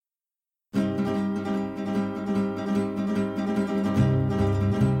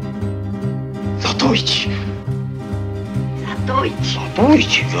Zatoichi.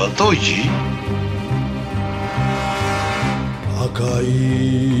 Zatoichi. Zatoichi? 赤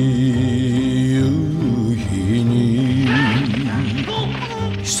い夕日に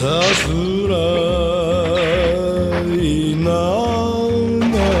さすらいなが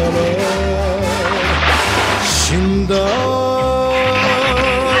ら死んだ奴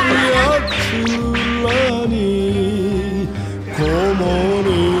らにこも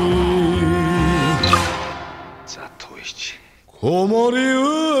り Zatoichi. こもり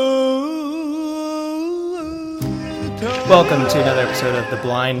Welcome to another episode of The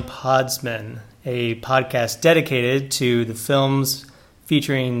Blind Podsman, a podcast dedicated to the films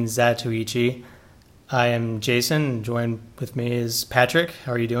featuring Zatoichi. I am Jason, and joined with me is Patrick.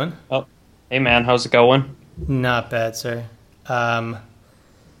 How are you doing? Oh, hey man, how's it going? Not bad, sir.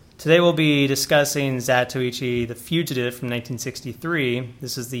 Today we'll be discussing Zatoichi, The Fugitive from 1963.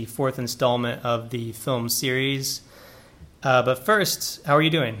 This is the fourth installment of the film series. But first, how are you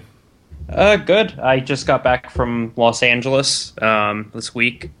doing? Good. I just got back from Los Angeles this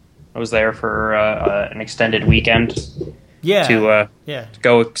week. I was there for an extended weekend to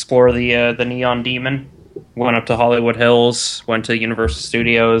go explore the Neon Demon. Went up to Hollywood Hills, went to Universal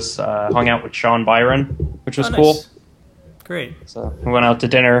Studios, hung out with Sean Byron, which was cool. Nice. Great. So we went out to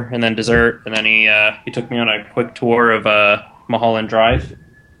dinner and then dessert, and then he took me on a quick tour of Mulholland Drive.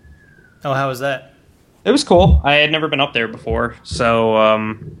 Oh, how was that? It was cool. I had never been up there before,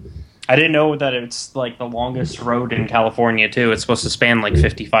 so I didn't know that it's like the longest road in California too. It's supposed to span like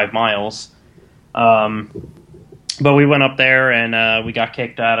 55 miles. But we went up there and we got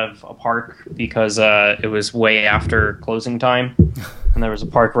kicked out of a park because it was way after closing time. And there was a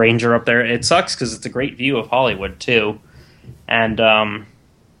park ranger up there. It sucks because it's a great view of Hollywood too. And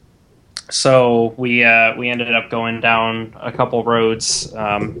so we ended up going down a couple roads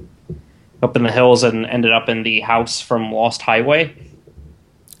up in the hills and ended up in the house from Lost Highway.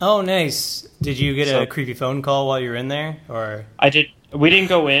 Oh, nice. Did you get a creepy phone call while you were in there? Or I did. We didn't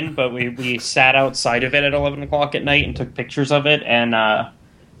go in, but we sat outside of it at 11 o'clock at night and took pictures of it. And I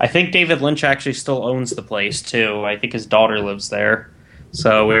think David Lynch actually still owns the place, too. I think his daughter lives there.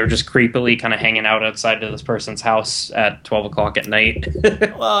 So we were just creepily kind of hanging out outside of this person's house at 12 o'clock at night.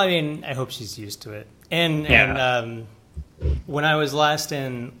 Well, I mean, I hope she's used to it. And when I was last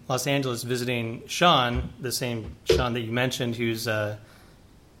in Los Angeles visiting Sean, the same Sean that you mentioned, who's...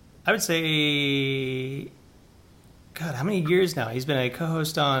 I would say, God, how many years now? He's been a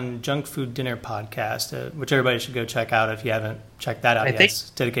co-host on Junk Food Dinner podcast, which everybody should go check out if you haven't checked that out yet.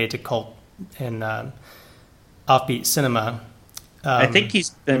 It's dedicated to cult and offbeat cinema. I think he's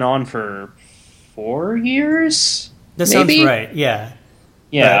been on for 4 years. That maybe? Sounds right. Yeah.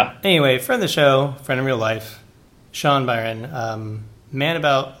 Yeah. But anyway, friend of the show, friend in real life, Sean Byron, man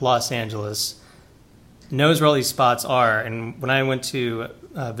about Los Angeles, knows where all these spots are. And when I went to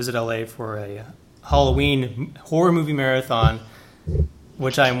visit LA for a Halloween horror movie marathon,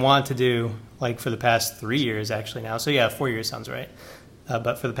 which I want to do like for the past 3 years actually now. So yeah, 4 years sounds right.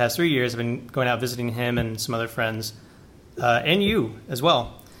 But for the past 3 years, I've been going out visiting him and some other friends, and you as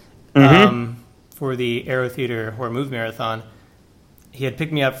well, for the Aero Theater horror movie marathon. He had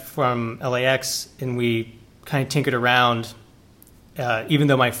picked me up from LAX, and we kind of tinkered around. Even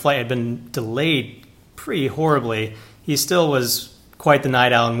though my flight had been delayed pretty horribly, he still was quite the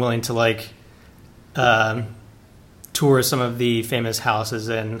night owl and willing to tour some of the famous houses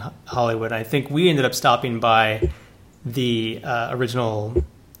in Hollywood. I think we ended up stopping by the original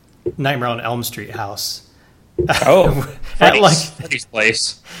Nightmare on Elm Street house. Oh, Freddy's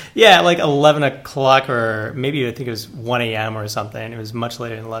place. Yeah, at like 11 o'clock, or maybe I think it was 1 a.m. or something. It was much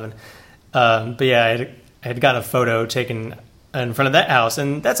later than 11. But yeah, I had gotten a photo taken in front of that house,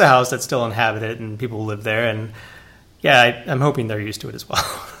 and that's a house that's still inhabited and people live there, and yeah, I'm hoping they're used to it as well.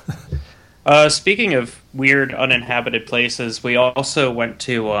 Speaking of weird uninhabited places, we also went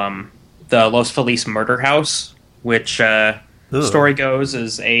to the Los Feliz murder house, which story goes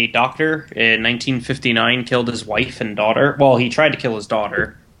is a doctor in 1959 killed his wife and daughter. Well, he tried to kill his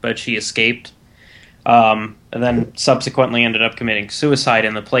daughter, but she escaped. And then subsequently ended up committing suicide,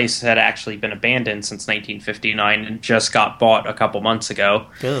 and the place had actually been abandoned since 1959 and just got bought a couple months ago.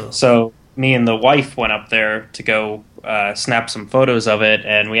 Ew. So me and the wife went up there to go snap some photos of it,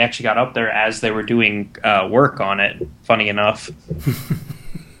 and we actually got up there as they were doing work on it, funny enough.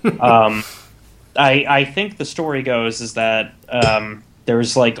 I think the story goes is that there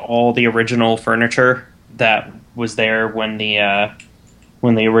was like all the original furniture that was there when the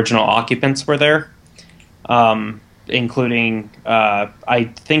original occupants were there. including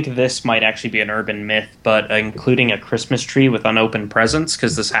I think this might actually be an urban myth, but including a Christmas tree with unopened presents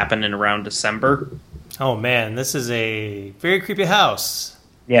because this happened in around December. Oh man, this is a very creepy house.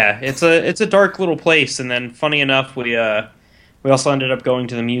 Yeah, it's a dark little place, and then funny enough, we also ended up going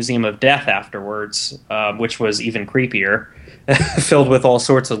to the Museum of Death afterwards, which was even creepier, filled with all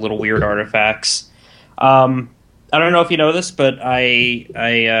sorts of little weird artifacts. I don't know if you know this, but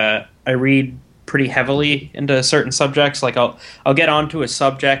I read pretty heavily into certain subjects. Like I'll get onto a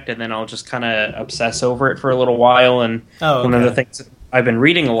subject and then I'll just kind of obsess over it for a little while. And one of the things I've been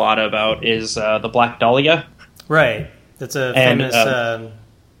reading a lot about is the Black Dahlia. Right, that's a famous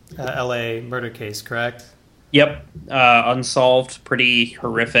L.A. murder case, correct? Yep, unsolved, pretty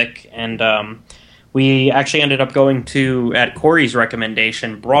horrific, and we actually ended up going to, at Corey's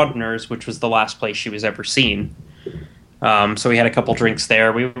recommendation, Broadeners, which was the last place she was ever seen. So we had a couple drinks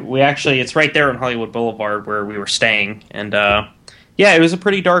there. We actually, it's right there on Hollywood Boulevard where we were staying, and yeah, it was a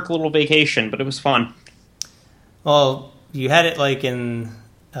pretty dark little vacation, but it was fun. Well, you had it like in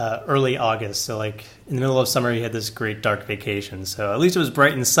early August, so like in the middle of summer, you had this great dark vacation. So at least it was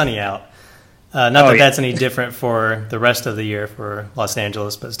bright and sunny out. Not that that's any different for the rest of the year for Los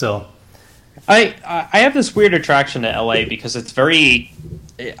Angeles, but still. I have this weird attraction to LA because it's very,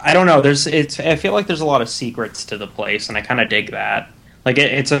 I don't know, I feel like there's a lot of secrets to the place, and I kind of dig that. Like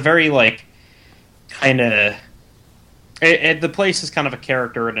it's a very like kind of the place is kind of a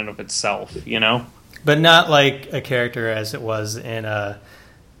character in and of itself, you know. But not like a character as it was in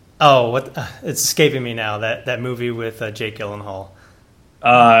it's escaping me now, that movie with Jake Gyllenhaal.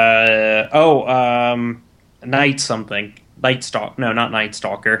 Night something. Night Stalker. No, not Night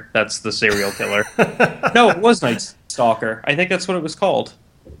Stalker. That's the serial killer. No, it was Night Stalker. I think that's what it was called.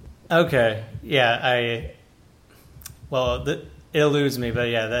 Okay. Yeah, it eludes me, but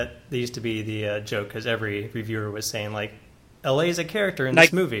yeah, that used to be the joke because every reviewer was saying, like, LA is a character in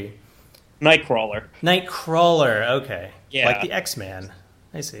this movie. Nightcrawler. Nightcrawler, okay. Yeah. Like the X-Man.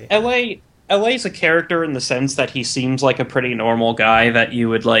 I see. LA's a character in the sense that he seems like a pretty normal guy that you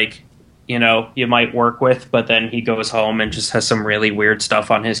would like, you know, you might work with, but then he goes home and just has some really weird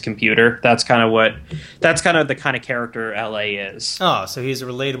stuff on his computer. That's kind of the kind of character LA is. Oh, so he's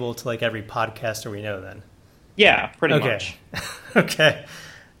relatable to like every podcaster we know then. Yeah, pretty much. Okay.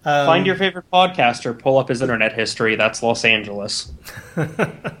 Find your favorite podcaster, pull up his internet history. That's Los Angeles.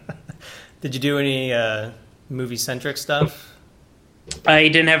 Did you do any movie-centric stuff? I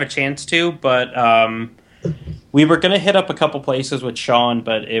didn't have a chance to, but we were going to hit up a couple places with Sean,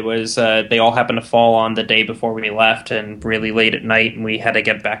 but it was they all happened to fall on the day before we left and really late at night, and we had to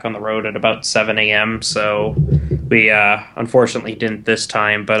get back on the road at about 7 a.m., so we unfortunately didn't this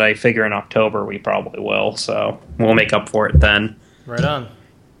time, but I figure in October we probably will, so we'll make up for it then. Right on.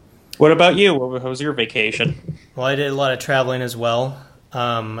 What about you? What was your vacation? Well, I did a lot of traveling as well.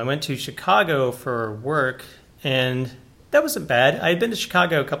 I went to Chicago for work, and that wasn't bad. I had been to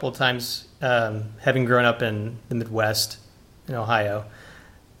Chicago a couple of times, having grown up in the Midwest, in Ohio.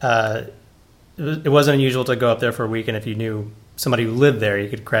 It wasn't unusual to go up there for a week, and if you knew somebody who lived there, you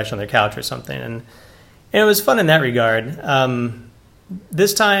could crash on their couch or something. And it was fun in that regard.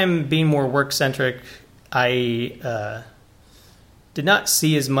 This time, being more work-centric, I did not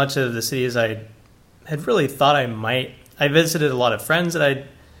see as much of the city as I had really thought I might. I visited a lot of friends that I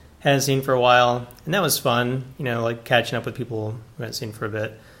hadn't seen for a while, and that was fun, you know, like catching up with people who hadn't seen for a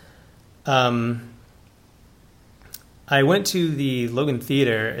bit. I went to the Logan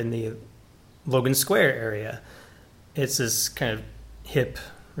Theater in the Logan Square area. It's this kind of hip,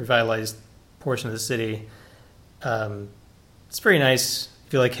 revitalized portion of the city. It's pretty nice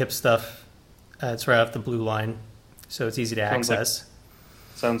if you like hip stuff. It's right off the Blue Line, so it's easy to access.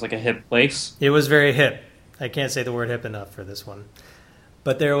 Sounds like a hip place. It was very hip. I can't say the word hip enough for this one.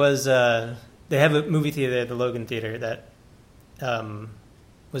 But there was, they have a movie theater at the Logan Theater that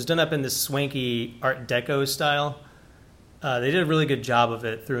was done up in this swanky Art Deco style. They did a really good job of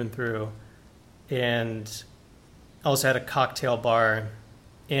it through and through. And also had a cocktail bar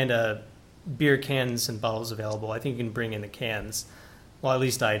and beer cans and bottles available. I think you can bring in the cans. Well, at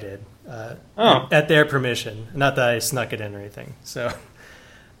least I did. At their permission. Not that I snuck it in or anything. So,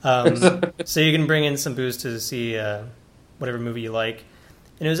 so you can bring in some booze to see whatever movie you like.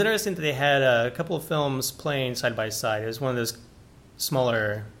 And it was interesting that they had a couple of films playing side by side. It was one of those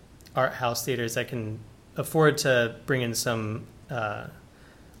smaller art house theaters that can afford to bring in some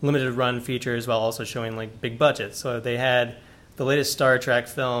limited run features while also showing like big budgets. So they had the latest Star Trek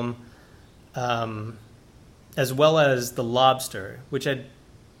film, as well as The Lobster, which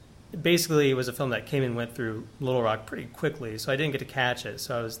basically was a film that came and went through Little Rock pretty quickly. So I didn't get to catch it.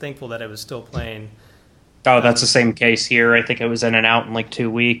 So I was thankful that it was still playing Oh, that's the same case here. I think it was in and out in like 2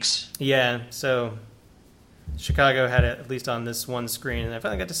 weeks. Yeah, so Chicago had it at least on this one screen, and I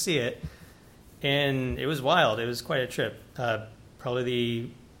finally got to see it, and it was wild. It was quite a trip. Probably the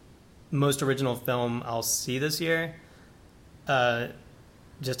most original film I'll see this year,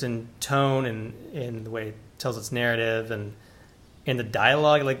 just in tone and in the way it tells its narrative and the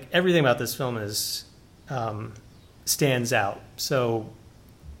dialogue. Like everything about this film is stands out. So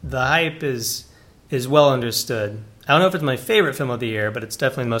the hype is well understood. I don't know if it's my favorite film of the year, but it's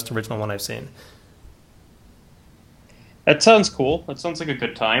definitely the most original one I've seen. That sounds cool. That sounds like a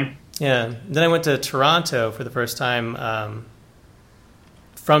good time. Yeah. Then I went to Toronto for the first time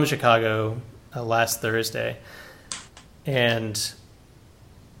from Chicago last Thursday, and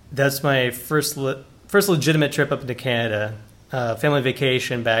that's my first legitimate trip up into Canada. Family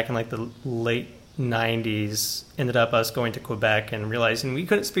vacation back in like the late '90s. Ended up us going to Quebec and realizing we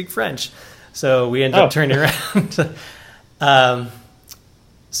couldn't speak French, so we ended up turning around.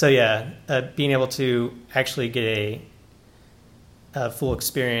 So yeah, being able to actually get a full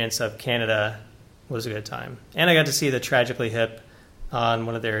experience of Canada was a good time, and I got to see the Tragically Hip on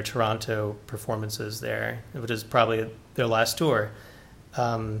one of their Toronto performances there, which is probably their last tour,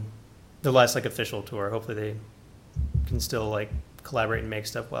 their last like official tour. Hopefully they can still like collaborate and make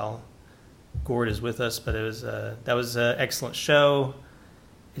stuff well. Gord is with us, but that was an excellent show.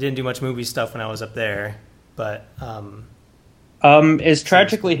 I didn't do much movie stuff when I was up there, but is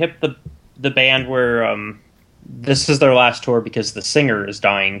Tragically Hip the band where this is their last tour because the singer is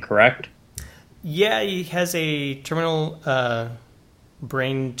dying, correct? Yeah, he has a terminal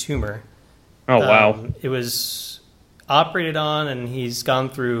brain tumor. Oh, wow. It was operated on, and he's gone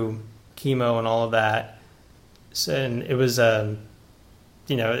through chemo and all of that. So, and it was, it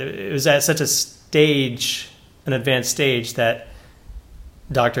was at such a stage, an advanced stage, that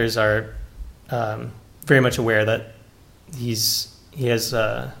doctors are very much aware that he has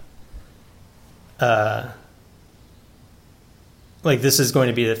like this is going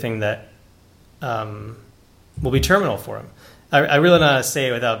to be the thing that will be terminal for him. I really don't know how to say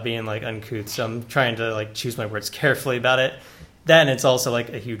it without being like uncouth, so I'm trying to like choose my words carefully about it. That, and it's also like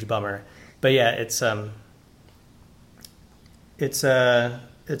a huge bummer. But yeah, it's a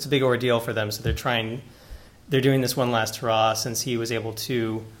big ordeal for them. So they're doing this one last hurrah, since he was able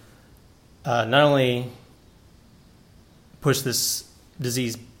to not only push this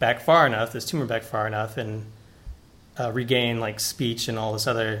disease back far enough, this tumor back far enough, and regain like speech and all those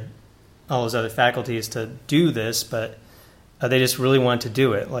other faculties to do this, but they just really wanted to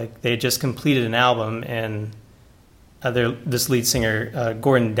do it. Like they had just completed an album, and this lead singer,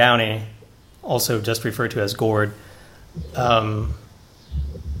 Gordon Downey, also just referred to as Gord,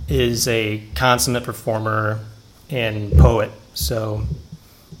 is a consummate performer and poet. So,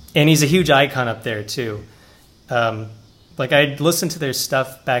 and he's a huge icon up there too. Like I'd listened to their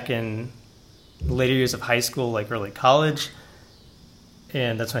stuff back in the later years of high school, like early college,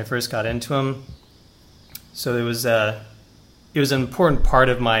 and that's when I first got into him. So it was an important part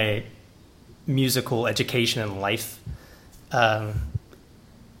of my musical education in life.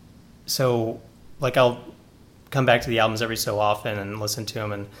 So like I'll come back to the albums every so often and listen to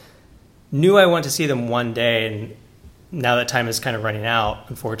them, and knew I wanted to see them one day. And now that time is kind of running out,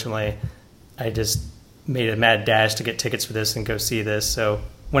 unfortunately, I just made a mad dash to get tickets for this and go see this. So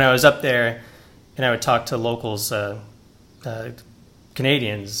when I was up there, and I would talk to locals,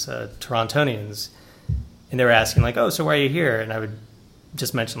 Canadians, Torontonians, and they were asking like, "Oh, so why are you here?" And I would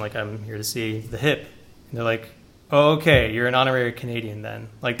just mention like, "I'm here to see the Hip," and they're like, "Oh, okay, you're an honorary Canadian then."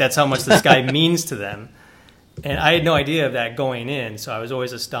 Like that's how much this guy means to them. And I had no idea of that going in, so I was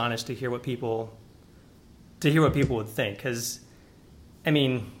always astonished to hear what people would think. Because, I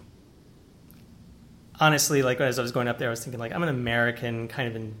mean, honestly, like as I was going up there, I was thinking like I'm an American, kind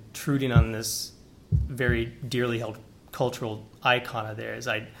of intruding on this very dearly held cultural icon of theirs.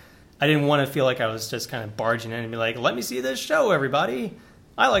 I didn't want to feel like I was just kind of barging in and be like, "Let me see this show, everybody.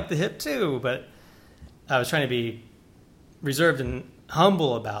 I like the Hip too." But I was trying to be reserved and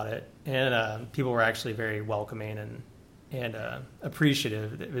humble about it, and people were actually very welcoming and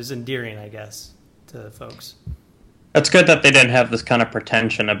appreciative. It was endearing, I guess, to folks. That's good that they didn't have this kind of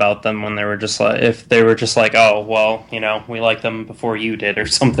pretension about them when they were just like, if they were just like, "Oh, well, we liked them before you did," or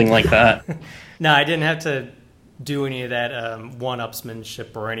something like that. No, I didn't have to do any of that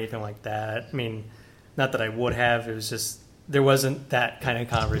one-upsmanship or anything like that. I mean, not that I would have. It was just there wasn't that kind of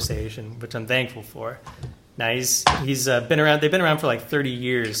conversation, which I'm thankful for. Now he's been around. They've been around for like 30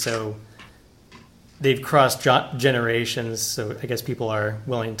 years, so they've crossed generations. So I guess people are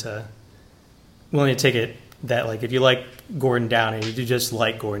willing to take it that like if you like Gordon Downey, you just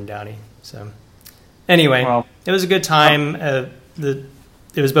like Gordon Downey. So Anyway, Well, it was a good time. It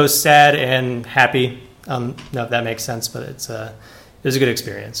was both sad and happy. No, if that makes sense, but it was a good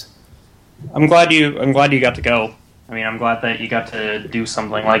experience. I'm glad you got to go. I mean, I'm glad that you got to do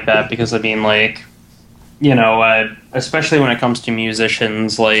something like that because I mean, like, you know, especially when it comes to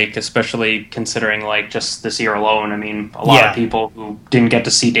musicians, like, especially considering like just this year alone. I mean, a lot of people who didn't get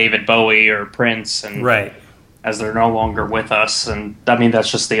to see David Bowie or Prince, and Right. as they're no longer with us, and I mean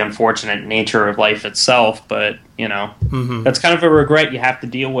that's just the unfortunate nature of life itself. But you know, that's kind of a regret you have to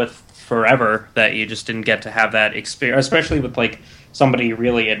deal with forever that you just didn't get to have that experience, especially with like somebody you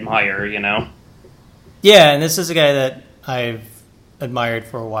really admire. You know. Yeah, and this is a guy that I've admired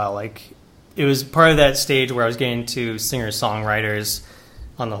for a while. Like, it was part of that stage where I was getting to singer-songwriters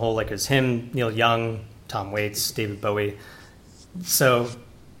on the whole. Like, it was him, Neil Young, Tom Waits, David Bowie. So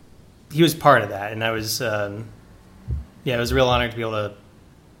he was part of that, and I was, it was a real honor to be able to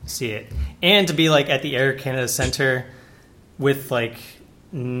see it. And to be, like, at the Air Canada Centre with, like,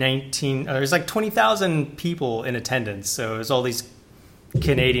 there's like 20,000 people in attendance. So it was all these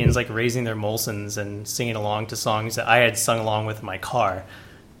Canadians like raising their Molsons and singing along to songs that I had sung along with in my car,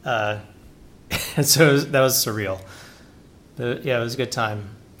 and so that was surreal. But, yeah, it was a good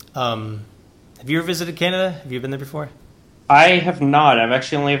time. Have you ever visited Canada? Have you been there before? I have not. I've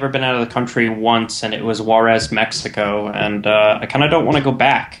actually only ever been out of the country once, and it was Juarez, Mexico, and I kind of don't want to go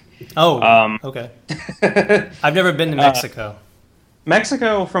back. Oh, okay. I've never been to Mexico.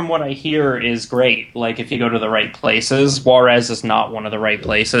 Mexico, from what I hear, is great. Like, if you go to the right places. Juarez is not one of the right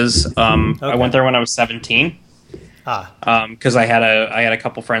places. I went there when I was 17. Because I had a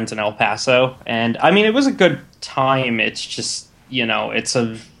couple friends in El Paso, and I mean, it was a good time. It's just, you know, it's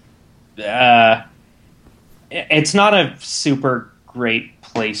not a super great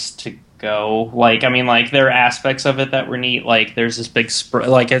place to go. Like, I mean, like, there are aspects of it that were neat. Like, there's this big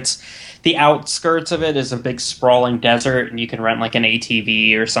it's the outskirts of it is a big sprawling desert, and you can rent like an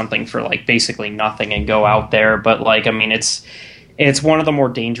ATV or something for like basically nothing and go out there. But like, I mean, it's one of the more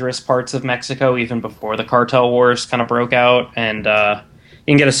dangerous parts of Mexico, even before the cartel wars kind of broke out. And you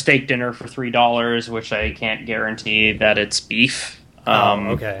can get a steak dinner for $3, which I can't guarantee that it's beef.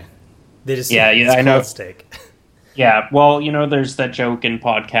 Okay. They just I know steak. Yeah, well, you know, there's that joke in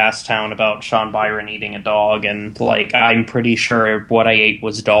Podcast Town about Sean Byron eating a dog, and, like, I'm pretty sure what I ate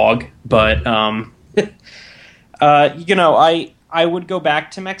was dog, but, you know, I would go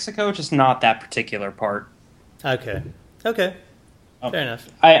back to Mexico, just not that particular part. Okay. Fair enough.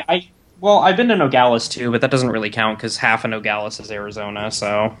 Well, I've been to Nogales, too, but that doesn't really count, because half of Nogales is Arizona,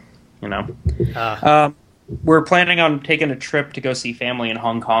 so, you know. We're planning on taking a trip to go see family in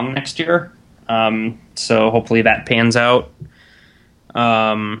Hong Kong next year. So hopefully that pans out.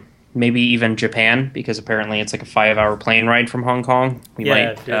 Maybe even Japan, because apparently it's like a 5-hour plane ride from Hong Kong. If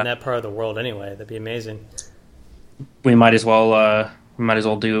you're in that part of the world anyway, that'd be amazing. We might as well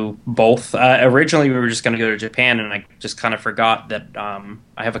do both. Originally we were just going to go to Japan, and I just kind of forgot that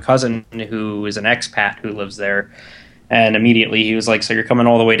I have a cousin who is an expat who lives there, and immediately he was like, "So you're coming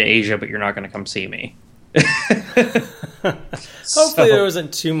all the way to Asia, but you're not going to come see me." Hopefully there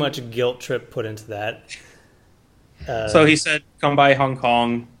wasn't too much guilt trip put into that. So he said, come by Hong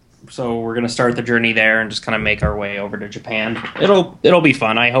Kong. So we're going to start the journey there and just kind of make our way over to Japan. It'll be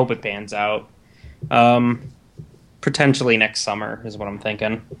fun. I hope it pans out. Potentially next summer is what I'm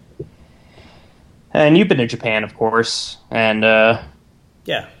thinking. And you've been to Japan, of course. And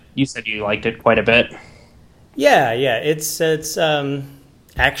yeah, you said you liked it quite a bit. Yeah. It's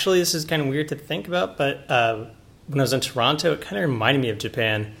actually, this is kind of weird to think about, but when I was in Toronto, it kind of reminded me of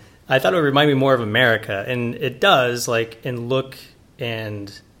Japan. I thought it would remind me more of America, and it does, like, in look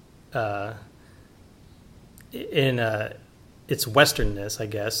and in its westernness, I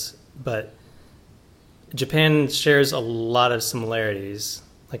guess. But Japan shares a lot of similarities,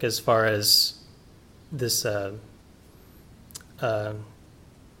 like as far as this high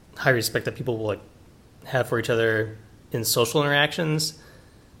respect that people will like have for each other in social interactions.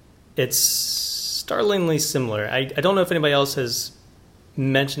 It's startlingly similar. I don't know if anybody else has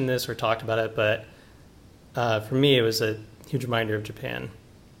mentioned this or talked about it, but for me, it was a huge reminder of Japan.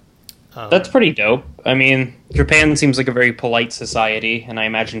 That's pretty dope. I mean, Japan seems like a very polite society, and I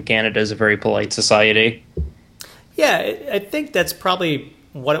imagine Canada is a very polite society. Yeah, I think that's probably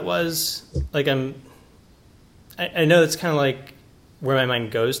what it was. Like, I know it's kind of like where my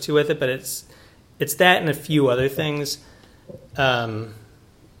mind goes to with it, but it's that and a few other things.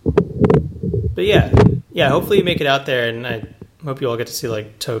 But yeah, hopefully you make it out there, and I hope you all get to see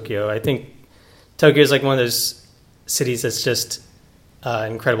like Tokyo. I think Tokyo is like one of those cities that's just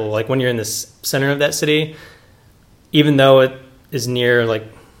incredible. Like when you're in the center of that city, even though it is near like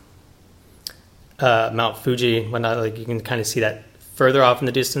Mount Fuji, whatnot. Like you can kind of see that further off in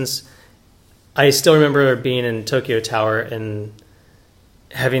the distance. I still remember being in Tokyo Tower and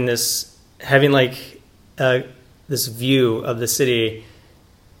having this view of the city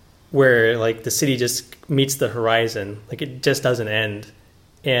where like the city just meets the horizon, like it just doesn't end,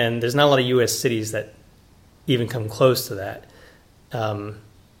 and there's not a lot of U.S. cities that even come close to that. Oh,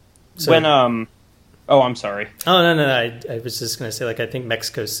 I'm sorry. Oh no, I was just gonna say, like, I think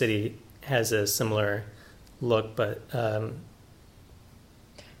Mexico City has a similar look, but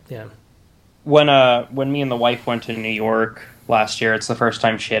yeah. When me and the wife went to New York last year, it's the first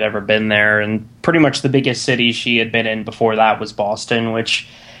time she had ever been there, and pretty much the biggest city she had been in before that was Boston, which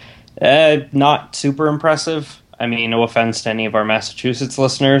not super impressive. I mean, no offense to any of our Massachusetts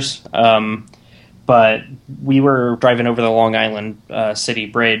listeners, but we were driving over the Long Island City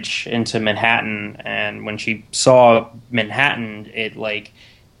Bridge into Manhattan, and when she saw Manhattan, it like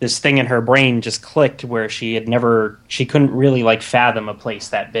this thing in her brain just clicked where she couldn't really like fathom a place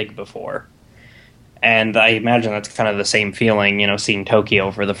that big before. And I imagine that's kind of the same feeling, you know, seeing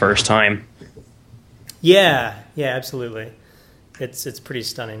Tokyo for the first time. Yeah, absolutely. It's pretty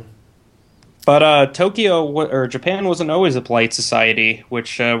stunning. But Japan wasn't always a polite society,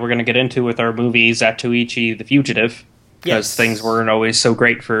 which we're going to get into with our movie Zatoichi, The Fugitive, because things weren't always so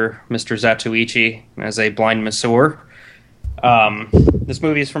great for Mr. Zatoichi as a blind masseur. This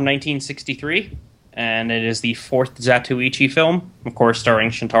movie is from 1963, and it is the fourth Zatoichi film, of course starring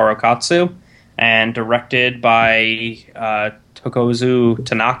Shintaro Katsu, and directed by Tokozu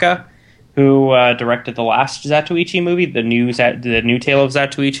Tanaka, who directed the last Zatoichi movie, the new Tale of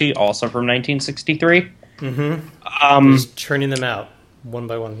Zatoichi, also from 1963. Mm-hmm. He's churning them out one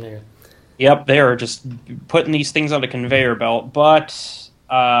by one here. Yep, they are just putting these things on a conveyor belt. But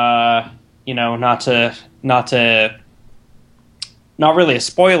not really a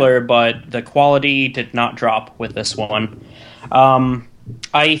spoiler, but the quality did not drop with this one.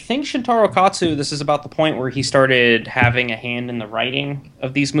 I think Shintaro Katsu, this is about the point where he started having a hand in the writing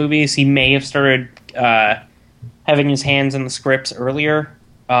of these movies. He may have started having his hands in the scripts earlier.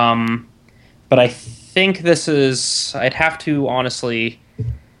 But I think this is... I'd have to honestly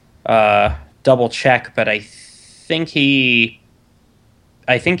double check, but I think he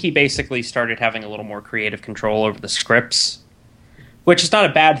basically started having a little more creative control over the scripts, which is not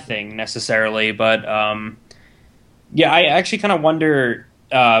a bad thing necessarily, but... yeah, I actually kind of wonder,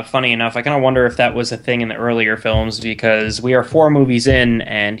 funny enough, I kind of wonder if that was a thing in the earlier films, because we are 4 movies in,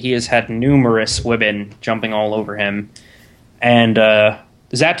 and he has had numerous women jumping all over him. And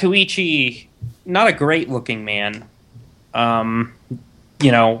Zatoichi, not a great-looking man.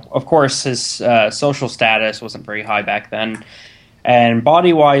 Of course, his social status wasn't very high back then. And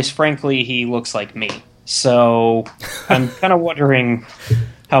body-wise, frankly, he looks like me. So I'm kind of wondering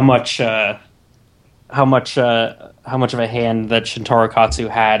how much of a hand that Shintaro Katsu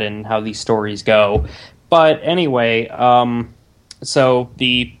had and how these stories go. But anyway, so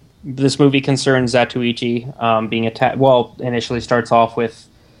this movie concerns Zatoichi being attacked. Well, initially starts off with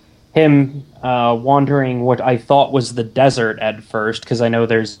him wandering what I thought was the desert at first, because I know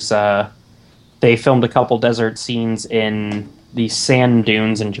they filmed a couple desert scenes in the sand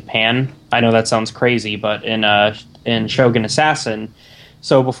dunes in Japan. I know that sounds crazy, but in Shogun Assassin.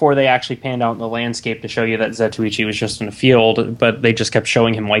 So before they actually panned out in the landscape to show you that Zatoichi was just in a field, but they just kept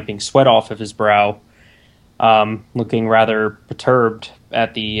showing him wiping sweat off of his brow, looking rather perturbed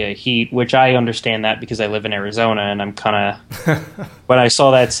at the heat, which I understand that because I live in Arizona, and I'm kind of... when I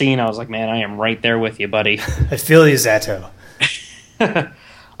saw that scene, I was like, man, I am right there with you, buddy. I feel you, Zato.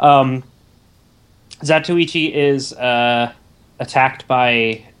 Zatoichi is attacked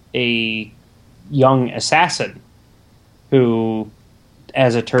by a young assassin who...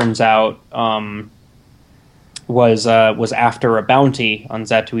 as it turns out, was after a bounty on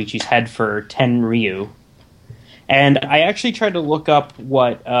Zatoichi's head for 10 ryu. And I actually tried to look up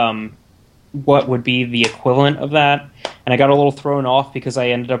what would be the equivalent of that, and I got a little thrown off because I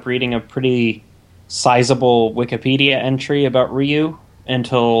ended up reading a pretty sizable Wikipedia entry about ryu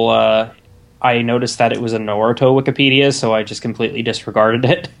until I noticed that it was a Naruto Wikipedia, so I just completely disregarded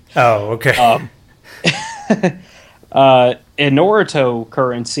it. Oh, okay. In Naruto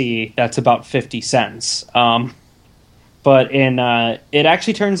currency, that's about 50 cents. But it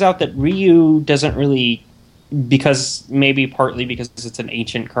actually turns out that Ryu doesn't really, partly because it's an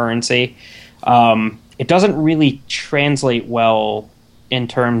ancient currency, it doesn't really translate well in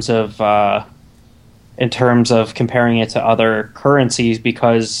terms of comparing it to other currencies,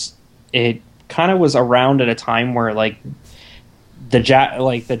 because it kind of was around at a time where the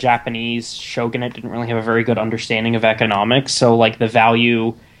Japanese shogunate didn't really have a very good understanding of economics, so the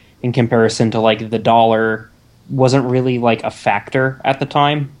value in comparison to like the dollar wasn't really like a factor at the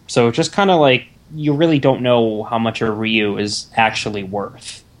time. So it's just kind of like you really don't know how much a Ryu is actually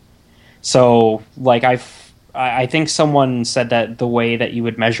worth. So like I think someone said that the way that you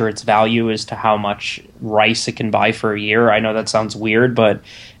would measure its value is to how much rice it can buy for a year. I know that sounds weird, but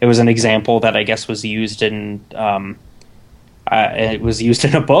it was an example that I guess was used in it was used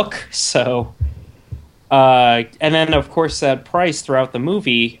in a book. So and then of course that price throughout the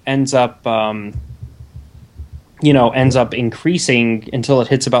movie ends up increasing until it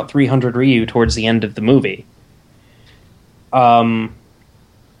hits about 300 Ryu towards the end of the movie.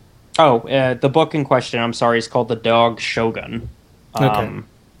 The book in question, I'm sorry, is called The Dog Shogun,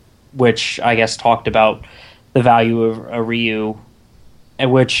 which I guess talked about the value of a Ryu,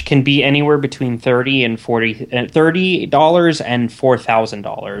 which can be anywhere between $30 and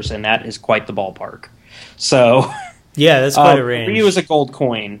 $4,000, and that is quite the ballpark. So, yeah, that's quite a range. Ryu is a gold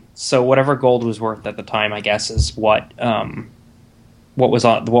coin, so whatever gold was worth at the time, I guess, is what was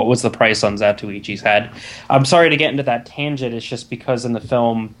the price on Zatoichi's head. I'm sorry to get into that tangent. It's just because in the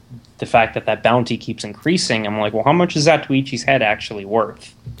film, the fact that bounty keeps increasing, I'm like, well, how much is Zatoichi's head actually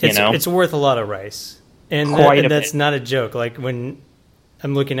worth? It's worth a lot of rice, and that's not a joke. Like when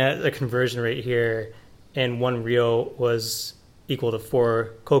I'm looking at the conversion rate here, and 1 Ryo was equal to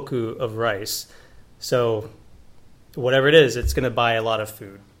 4 koku of rice. So whatever it is, it's going to buy a lot of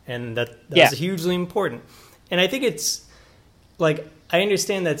food, and that's hugely important. And I think it's like, I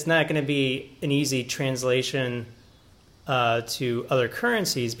understand that's not going to be an easy translation to other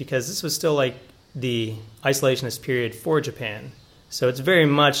currencies, because this was still like the isolationist period for Japan. So it's very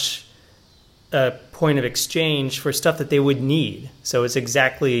much a point of exchange for stuff that they would need. So it's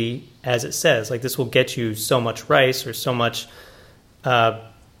exactly as it says, like this will get you so much rice or so much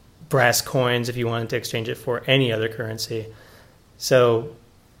brass coins if you wanted to exchange it for any other currency. So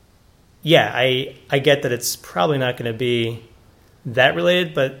yeah, I get that it's probably not going to be that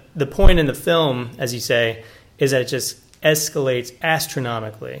related, but the point in the film, as you say, is that it just escalates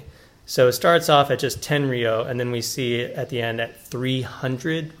astronomically. So it starts off at just 10 Ryo, and then we see it at the end at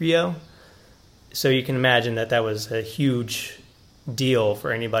 300 Ryo. So you can imagine that was a huge deal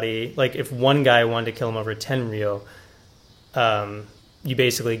for anybody. Like if one guy wanted to kill him over 10 Ryo, you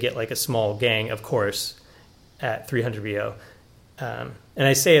basically get like a small gang, of course, at 300 Ryo. And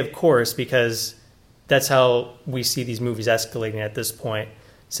I say of course because that's how we see these movies escalating at this point,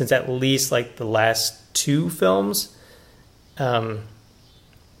 since at least like the last 2 films. The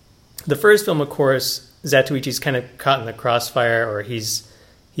first film, of course, Zatoichi's kind of caught in the crossfire, or he's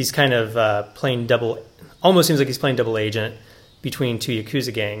kind of playing almost seems like he's playing double agent between 2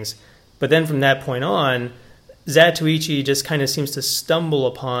 Yakuza gangs. But then from that point on, Zatoichi just kind of seems to stumble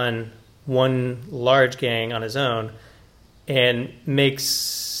upon one large gang on his own and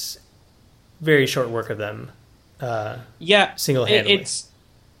makes very short work of them. Single-handedly.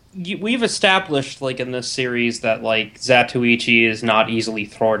 We've established, like, in this series that, like, Zatoichi is not easily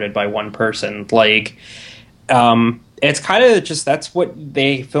thwarted by one person. Like, it's kind of just, that's what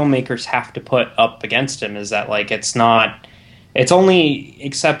filmmakers have to put up against him, is that, like, it's only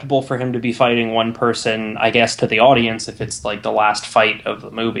acceptable for him to be fighting one person, I guess, to the audience if it's, like, the last fight of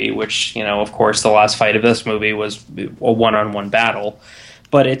the movie, which, of course, the last fight of this movie was a one-on-one battle.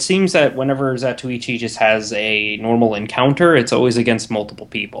 But it seems that whenever Zatoichi just has a normal encounter, it's always against multiple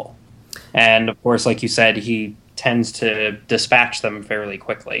people. And, of course, like you said, he tends to dispatch them fairly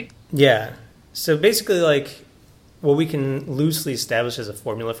quickly. Yeah. So basically, like, what we can loosely establish as a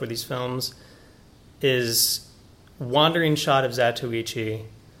formula for these films is wandering shot of Zatoichi,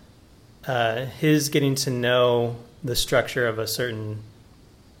 his getting to know the structure of a certain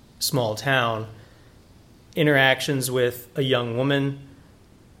small town, interactions with a young woman,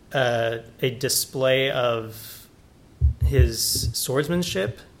 a display of his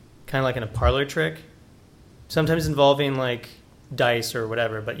swordsmanship, kind of like in a parlor trick, sometimes involving like dice or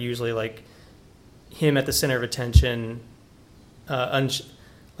whatever, but usually like him at the center of attention,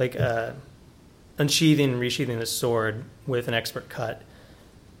 unsheathing and resheathing the sword with an expert cut.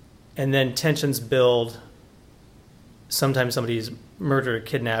 And then tensions build. Sometimes somebody's murdered or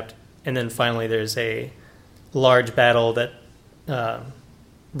kidnapped, and then finally there's a large battle that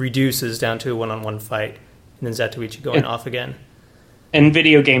reduces down to a one-on-one fight, and then Zatoichi going off again. In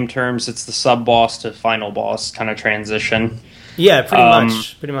video game terms, it's the sub-boss to final boss kind of transition. Yeah,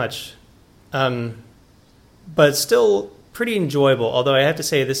 pretty much. But still pretty enjoyable, although I have to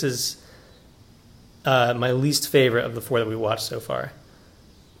say this is my least favorite of the 4 that we watched so far.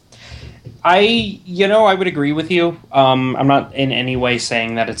 I would agree with you. I'm not in any way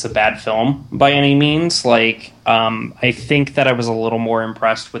saying that it's a bad film by any means. Like, I think that I was a little more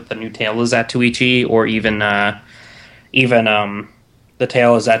impressed with the new Tale of Zatoichi, or even the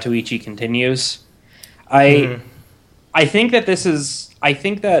Tale of Zatoichi Continues. I think that this is. I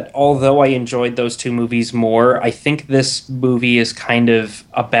think that although I enjoyed those two movies more, I think this movie is kind of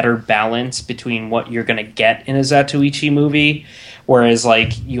a better balance between what you're going to get in a Zatoichi movie, whereas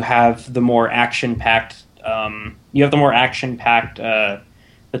like you have the more action packed. The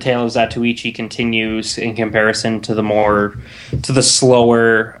Tale of Zatoichi Continues in comparison to the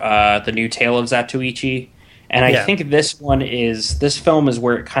slower the new Tale of Zatoichi. And I think this film is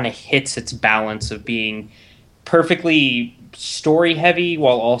where it kind of hits its balance of being perfectly story heavy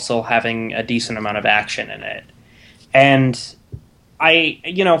while also having a decent amount of action in it. And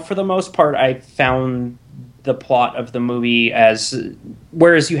for the most part, I found the plot of the movie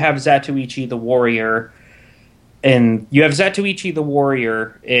whereas you have Zatoichi the warrior, and you have Zatoichi the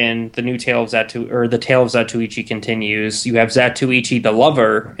warrior in the new Tale of the Tale of Zatoichi Continues. You have Zatoichi the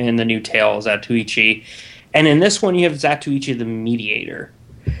lover in the new Tale of Zatoichi, and in this one you have Zatoichi the mediator.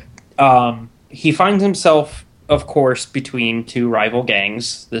 He finds himself, of course, between two rival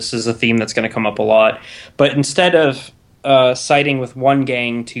gangs. This is a theme that's going to come up a lot. But instead of siding with one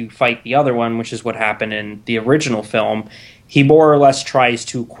gang to fight the other one, which is what happened in the original film, he more or less tries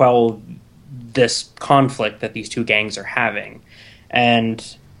to quell this conflict that these two gangs are having. And,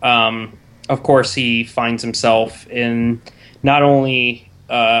 of course, he finds himself in not only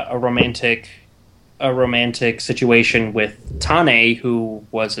a romantic situation with Tane, who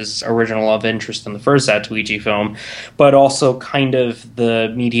was his original love interest in the first Zatoichi film, but also kind of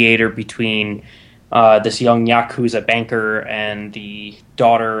the mediator between this young Yakuza banker and the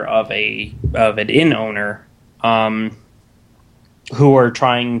daughter of an inn owner, who are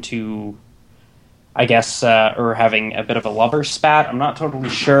trying to, I guess, or having a bit of a lover spat. I'm not totally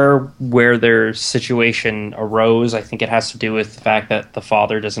sure where their situation arose. I think it has to do with the fact that the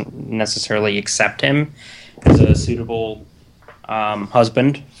father doesn't necessarily accept him as a suitable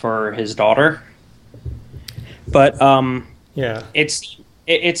husband for his daughter. But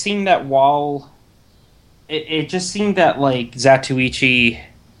it seemed that while it just seemed that like Zatoichi.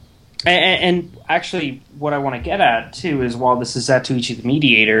 And actually, what I want to get at, too, is while this is Zatoichi the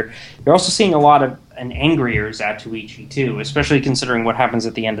mediator, you're also seeing a lot of an angrier Zatoichi, too, especially considering what happens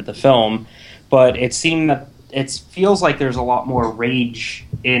at the end of the film. But it seemed that it feels like there's a lot more rage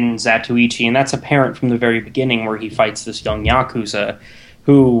in Zatoichi, and that's apparent from the very beginning where he fights this young Yakuza,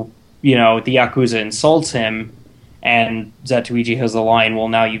 who, the Yakuza insults him, and Zatoichi has the line, "Well,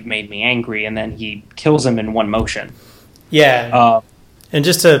 now you've made me angry," and then he kills him in one motion. Yeah. And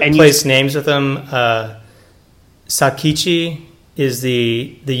just to place names with them, Sakichi is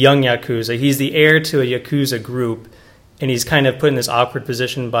the young Yakuza. He's the heir to a Yakuza group, and he's kind of put in this awkward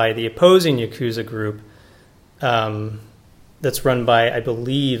position by the opposing Yakuza group that's run by, I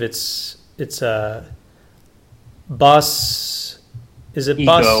believe, it's Boss... Is it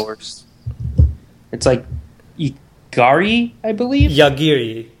Boss? It's like Igari, I believe?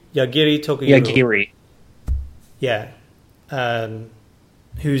 Yagiri Tokuyuru. Yagiri. Yeah.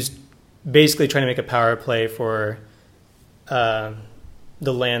 Who's basically trying to make a power play for the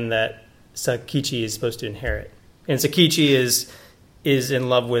land that Sakichi is supposed to inherit. And Sakichi is in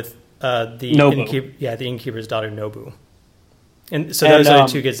love with the innkeeper's daughter Nobu. And so those are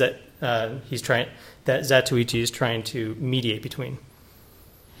the two kids that that Zatoichi is trying to mediate between.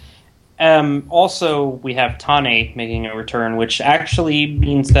 Also, we have Tane making a return, which actually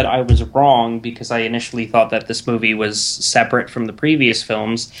means that I was wrong, because I initially thought that this movie was separate from the previous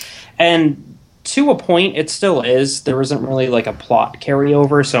films. And to a point, it still is. There isn't really like a plot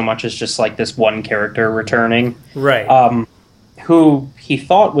carryover so much as just like this one character returning. Right. Who he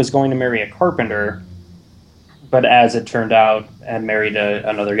thought was going to marry a carpenter, but as it turned out, had married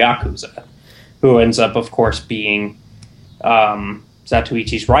another Yakuza, who ends up, of course, being...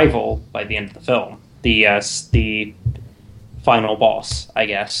 Zatoichi's rival by the end of the film, the final boss, I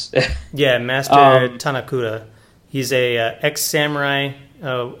guess. Yeah, Master Tanakura. He's a ex-samurai,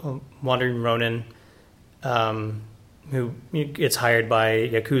 wandering ronin, who gets hired by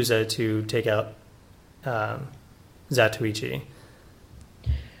Yakuza to take out Zatoichi.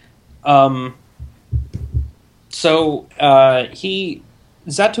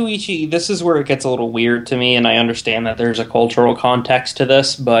 Zatoichi, this is where it gets a little weird to me, and I understand that there's a cultural context to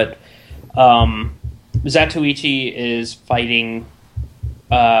this, but Zatoichi is fighting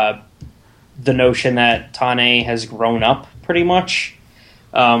the notion that Tane has grown up, pretty much.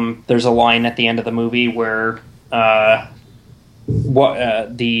 There's a line at the end of the movie where the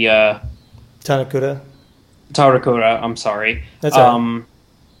Tanakura. Tarakura, I'm sorry. That's all right.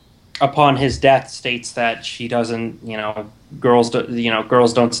 Upon his death, states that she doesn't, girls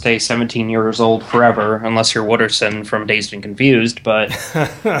don't stay 17 years old forever unless you're Wooderson from Dazed and Confused. But,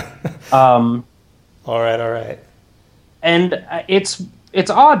 um, All right. and it's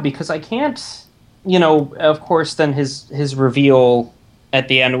odd because I can't, of course, then his reveal at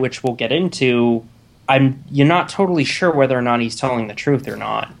the end, which we'll get into, you're not totally sure whether or not he's telling the truth or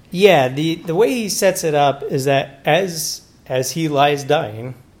not. Yeah, the way he sets it up is that as he lies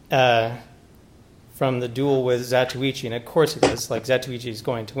dying from the duel with Zatoichi, and of course it is, like Zatoichi is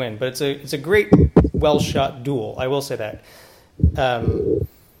going to win, but it's a great, well shot duel. I will say that.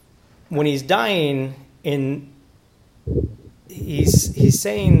 When he's dying, he's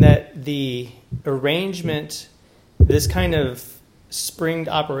saying that the arrangement, this kind of springed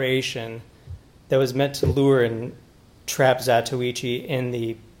operation that was meant to lure and trap Zatoichi in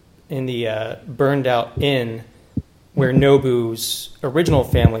the burned out inn where Nobu's original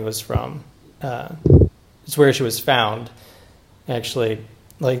family was from. It's where she was found, actually,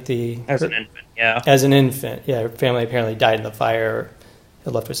 As an infant, yeah. As an infant, yeah. Her family apparently died in the fire or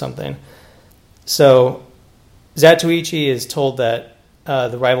had left or something. So Zatoichi is told that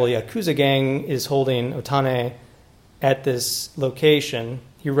the rival Yakuza gang is holding Otane at this location.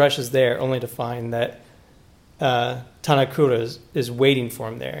 He rushes there only to find that Tanakura is waiting for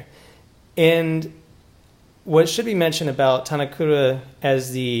him there. And what should be mentioned about Tanakura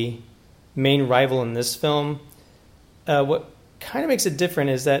as the main rival in this film, what kind of makes it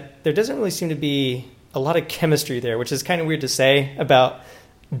different is that there doesn't really seem to be a lot of chemistry there, which is kind of weird to say about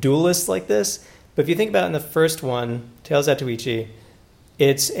duelists like this. But if you think about it in the first one, Tales of Zatoichi,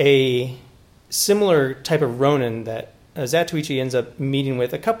 it's a similar type of Ronin that Zatoichi ends up meeting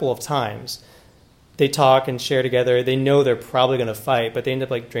with a couple of times. They talk and share together. They know they're probably going to fight, but they end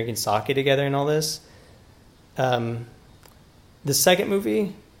up like drinking sake together and all this. The second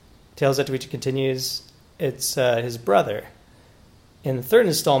movie, Tales of Zatoichi Continues, it's his brother. In the third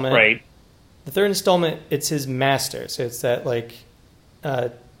installment, Right. The third installment, it's his master. So it's that like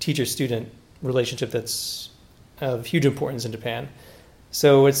teacher-student relationship that's of huge importance in Japan.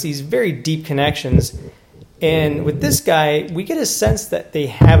 So it's these very deep connections. And with this guy, we get a sense that they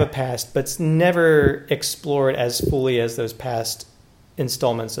have a past, but it's never explored as fully as those past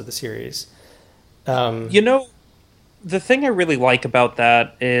installments of the series. The thing I really like about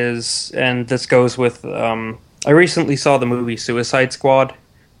that is, and this goes with, I recently saw the movie Suicide Squad.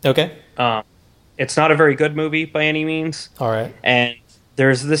 Okay. It's not a very good movie by any means. All right. And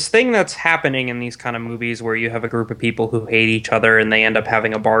there's this thing that's happening in these kind of movies where you have a group of people who hate each other and they end up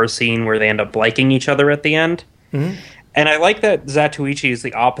having a bar scene where they end up liking each other at the end. Mm-hmm. And I like that Zatoichi is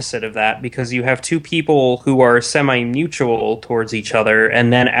the opposite of that because you have two people who are semi-mutual towards each other,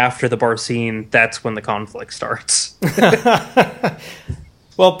 and then after the bar scene, that's when the conflict starts.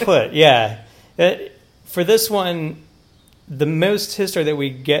 Well put, yeah. For this one, the most history that we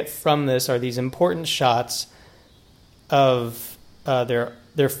get from this are these important shots of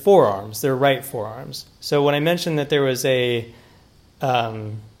their forearms, their right forearms. So when I mentioned that there was a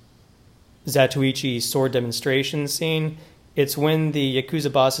Zatoichi sword demonstration scene, it's when the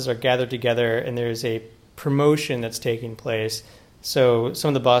Yakuza bosses are gathered together and there's a promotion that's taking place. So some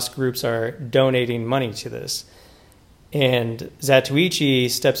of the boss groups are donating money to this. And Zatoichi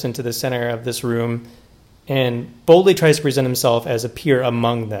steps into the center of this room and boldly tries to present himself as a peer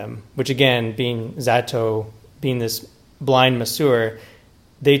among them, which again, being Zato, being this blind masseur,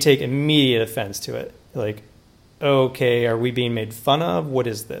 they take immediate offense to it. Like, okay, are we being made fun of? What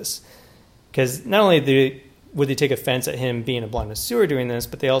is this? Because not only would they take offense at him being a blind masseur doing this,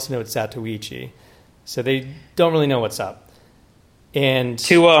 but they also know it's Zatoichi. So they don't really know what's up. And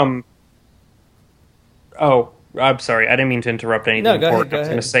oh, I'm sorry. I didn't mean to interrupt anything No, go ahead, important. go I was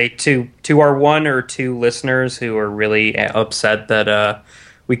going ahead. to say to our one or two listeners who are really upset that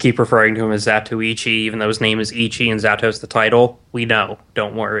we keep referring to him as Zatoichi, even though his name is Ichi and Zato's the title. We know.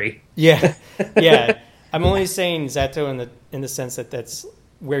 Don't worry. yeah, yeah. I'm only saying Zato in the sense that that's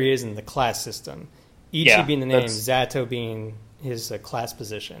where he is in the class system. Ichi Yeah, being the name, that's- Zato being his class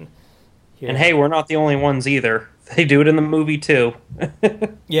position. Here. And hey, we're not the only ones either. They do it in the movie too.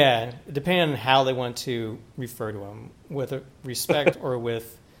 Yeah, depending on how they want to refer to him, with respect or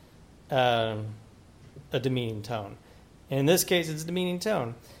with a demeaning tone. And in this case, it's a demeaning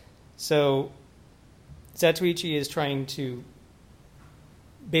tone. So Zatoichi is trying to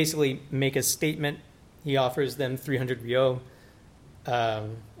basically make a statement. He offers them 300 ryo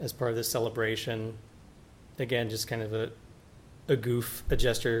as part of this celebration. Again, just kind of a goof, a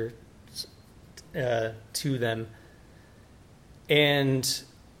gesture to them. And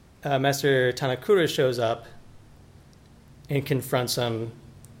Master Tanakura shows up and confronts him,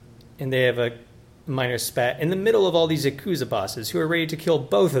 and they have a minor spat in the middle of all these Yakuza bosses who are ready to kill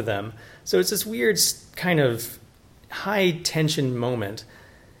both of them. So it's this weird kind of high-tension moment.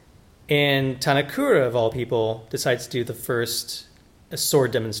 And Tanakura, of all people, decides to do the first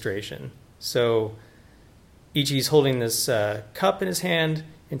sword demonstration. So Ichi's holding this cup in his hand,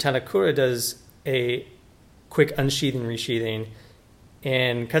 and Tanakura does a quick unsheathing, resheathing,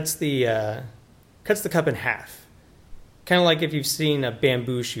 and cuts the cup in half. Kind of like if you've seen a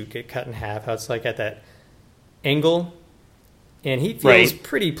bamboo shoot get cut in half, how it's like at that angle. And he feels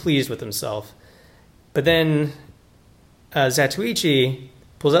pretty pleased with himself. But then Zatoichi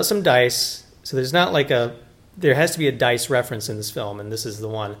pulls out some dice. So there's not like there has to be a dice reference in this film, and this is the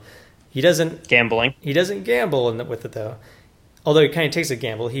one. He doesn't gamble with it, though. Although he kind of takes a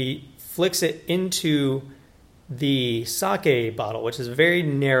gamble. He flicks it into the sake bottle, which is a very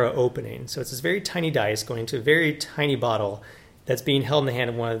narrow opening. So it's this very tiny dice going into a very tiny bottle that's being held in the hand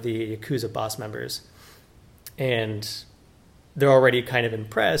of one of the Yakuza boss members. And they're already kind of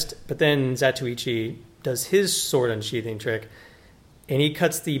impressed, but then Zatoichi does his sword unsheathing trick, and he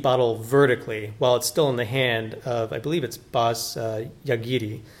cuts the bottle vertically while it's still in the hand of, I believe it's boss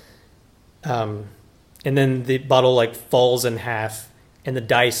Yagiri. And then the bottle like falls in half, and the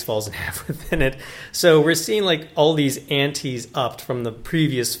dice falls in half within it. So we're seeing like all these antes upped from the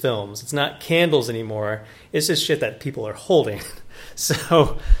previous films. It's not candles anymore. It's just shit that people are holding.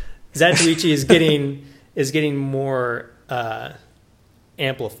 So Zatoichi is getting more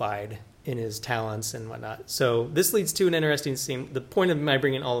amplified in his talents and whatnot. So this leads to an interesting scene. The point of my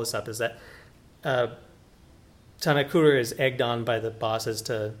bringing all this up is that Tanakura is egged on by the bosses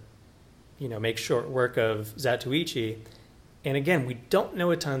to, make short work of Zatoichi. And again, we don't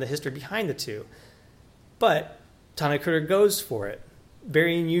know a ton of the history behind the two. But Tanakura goes for it.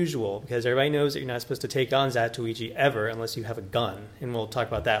 Very unusual, because everybody knows that you're not supposed to take on Zatoichi ever unless you have a gun. And we'll talk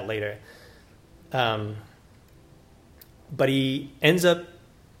about that later. But he ends up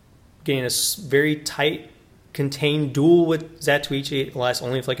getting a very tight, contained duel with Zatoichi. It lasts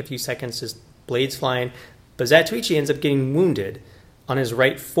only for like a few seconds, just blades flying. But Zatoichi ends up getting wounded on his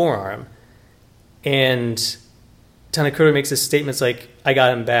right forearm. And Tanakura makes his statements like, I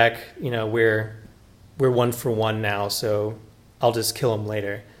got him back, we're 1-for-1 now, so I'll just kill him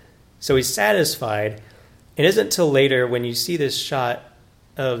later. So he's satisfied. It isn't until later when you see this shot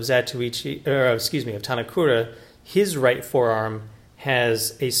of Tanakura, his right forearm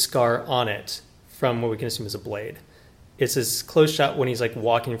has a scar on it from what we can assume is a blade. It's this close shot when he's like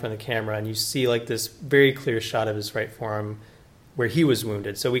walking in front of the camera, and you see like this very clear shot of his right forearm where he was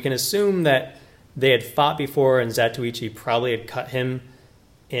wounded. So we can assume that they had fought before, and Zatoichi probably had cut him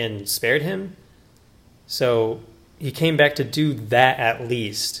and spared him. So he came back to do that at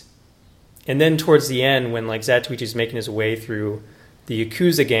least. And then towards the end, when like Zatoichi's making his way through the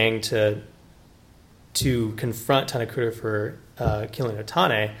Yakuza gang to confront Tanakura for killing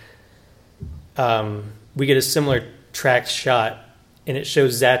Otane, we get a similar tracked shot, and it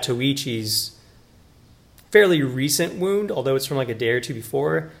shows Zatoichi's fairly recent wound, although it's from like a day or two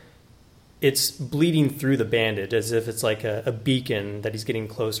before. It's bleeding through the bandage as if it's like a beacon that he's getting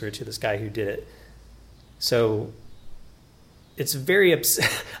closer to this guy who did it. So it's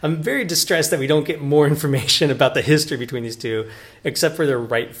I'm very distressed that we don't get more information about the history between these two, except for their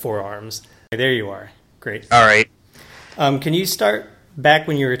right forearms. There you are. Great. All right. Can you start back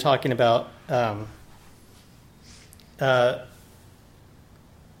when you were talking about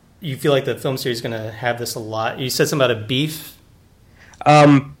you feel like the film series is going to have this a lot? You said something about a beef.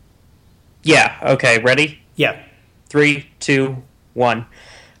 Yeah. Okay. Ready? Yeah. 3, 2, 1.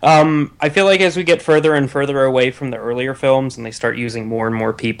 I feel like as we get further and further away from the earlier films, and they start using more and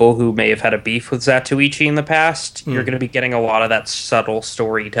more people who may have had a beef with Zatoichi in the past, you're going to be getting a lot of that subtle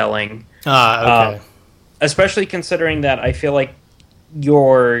storytelling. Okay. Especially considering that I feel like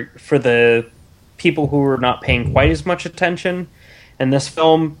for the people who are not paying quite as much attention in this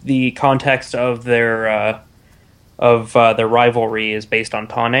film, the context of their rivalry is based on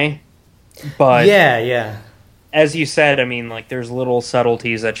Tane. But yeah. As you said, I mean, like, there's little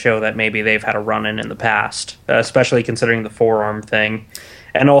subtleties that show that maybe they've had a run-in in the past, especially considering the forearm thing.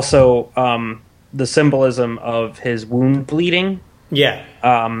 And also the symbolism of his wound bleeding. Yeah.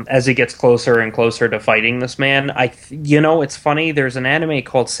 As he gets closer and closer to fighting this man. It's funny, there's an anime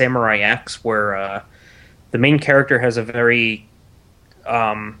called Samurai X where the main character has a very...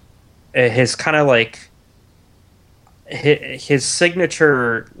 his kind of, like... His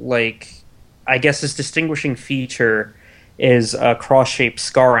signature, like... I guess his distinguishing feature is a cross-shaped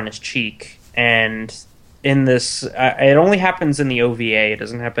scar on his cheek, and in this. It only happens in the OVA. It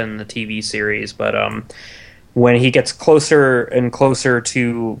doesn't happen in the TV series. But when he gets closer and closer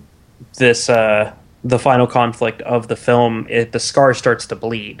to this, the final conflict of the film, the scar starts to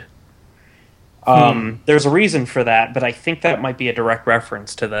bleed. There's a reason for that, but I think that might be a direct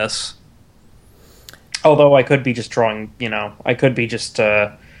reference to this. Although I could be just drawing, I could be just.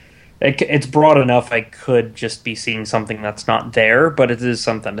 It's broad enough. I could just be seeing something that's not there, but it is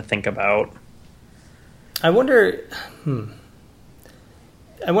something to think about. I wonder.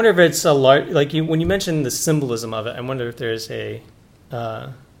 I wonder if it's a large. When you mentioned the symbolism of it, I wonder if there's a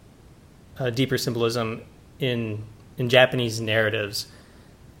deeper symbolism in Japanese narratives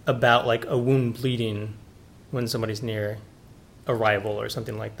about like a wound bleeding when somebody's near arrival or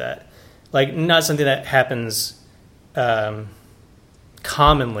something like that. Like not something that happens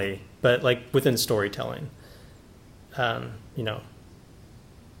commonly, but like within storytelling.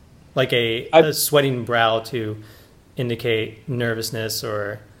 Like a sweating brow to indicate nervousness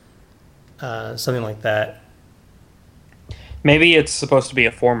or something like that. Maybe it's supposed to be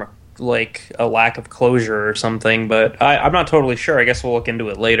a form of like a lack of closure or something, but I'm not totally sure. I guess we'll look into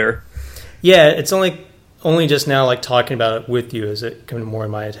it later. Yeah, it's only just now, like talking about it with you, is it coming more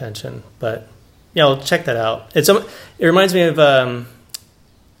in my attention. But yeah, I'll check that out. It reminds me of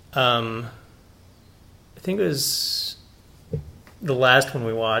I think it was the last one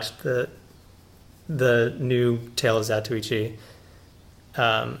we watched, the new Tale of Zatoichi,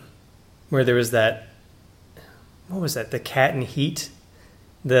 where there was that. What was that? The Cat in Heat,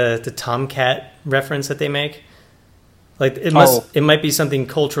 the tomcat reference that they make. Like it might be something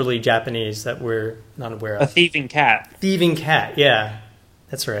culturally Japanese that we're not aware of. A thieving cat. Thieving cat, yeah,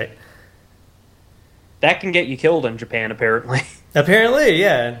 that's right. That can get you killed in Japan, apparently. Apparently,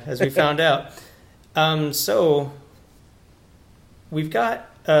 yeah, as we found out. So we've got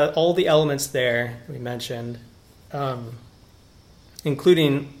all the elements there we mentioned,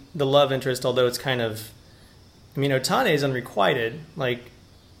 including the love interest. Although it's kind of, Otane is unrequited. Like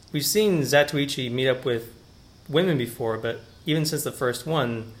we've seen Zatoichi meet up with women before, but even since the first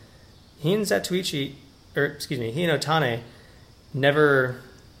one, he and Otane never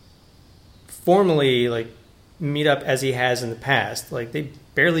formally like meet up as he has in the past. Like they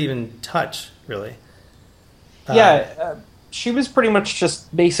barely even touch, really. She was pretty much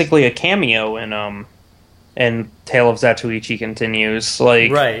just basically a cameo in Tale of Zatoichi Continues.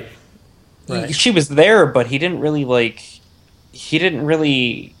 Like right. She was there, but he didn't really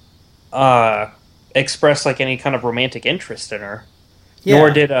express like any kind of romantic interest in her.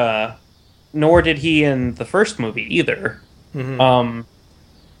 Yeah. Nor did he in the first movie either. Mm-hmm.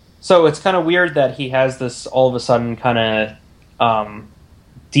 So it's kind of weird that he has this all of a sudden kind of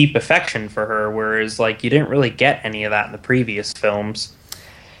deep affection for her, whereas like you didn't really get any of that in the previous films.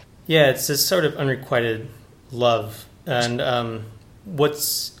 Yeah, it's this sort of unrequited love, and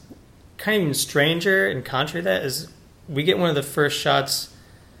what's kind of even stranger and contrary to that is we get one of the first shots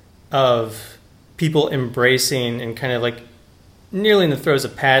of people embracing and kind of like nearly in the throes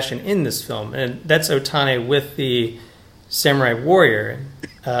of passion in this film, and that's Otane with the samurai warrior.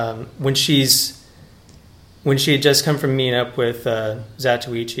 When she had just come from meeting up with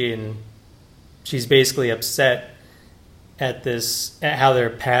Zatoichi, and she's basically upset at how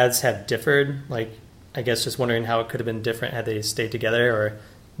their paths have differed. Like, I guess just wondering how it could have been different had they stayed together or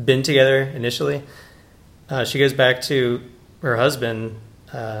been together initially. She goes back to her husband,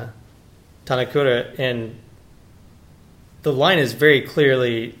 Tanakura, and the line is very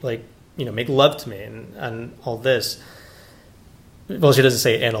clearly like, make love to me and all this. Well, she doesn't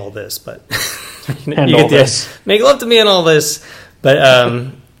say and all this, but you get this. Make love to me and all this.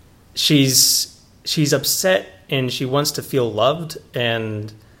 But she's upset and she wants to feel loved,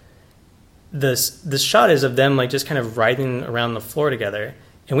 and the shot is of them like just kind of writhing around the floor together,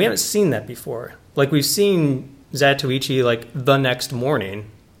 and we haven't seen that before. Like we've seen Zatoichi like the next morning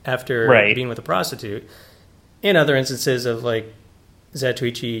after being with a prostitute, and other instances of like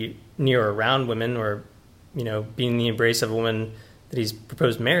Zatoichi near or around women, or being in the embrace of a woman that he's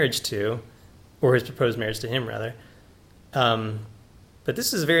proposed marriage to, or has proposed marriage to him, rather. But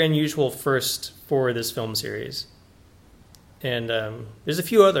this is a very unusual first for this film series. And there's a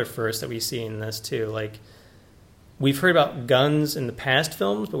few other firsts that we see in this, too. Like, we've heard about guns in the past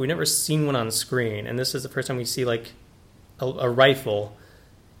films, but we've never seen one on screen. And this is the first time we see, like, a rifle,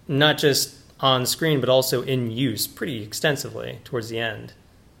 not just on screen, but also in use pretty extensively towards the end.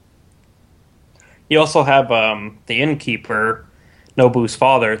 You also have the innkeeper, Nobu's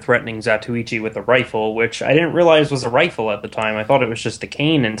father, threatening Zatoichi with a rifle, which I didn't realize was a rifle at the time. I thought it was just a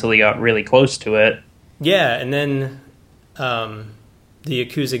cane until he got really close to it. Yeah, and then the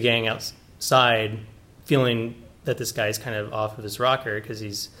Yakuza gang outside feeling that this guy's kind of off of his rocker because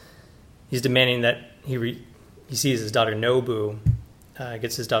he's demanding that he sees his daughter Nobu,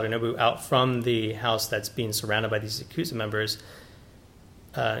 gets his daughter Nobu out from the house that's being surrounded by these Yakuza members.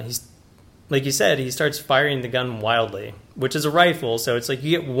 He's, like you said, he starts firing the gun wildly, which is a rifle, so it's like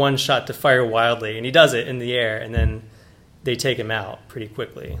you get one shot to fire wildly, and he does it in the air, and then they take him out pretty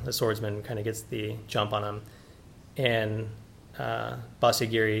quickly. The swordsman kind of gets the jump on him, and Boss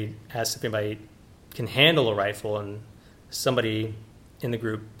Yagiri asks if anybody can handle a rifle, and somebody in the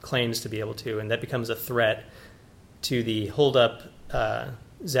group claims to be able to, and that becomes a threat to the hold-up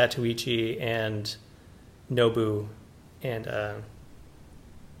Zatoichi and Nobu and I'm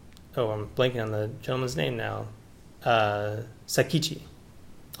blanking on the gentleman's name now, Sakichi.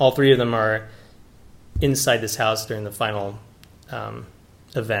 All three of them are inside this house during the final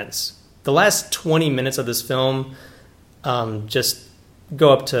events. The last 20 minutes of this film just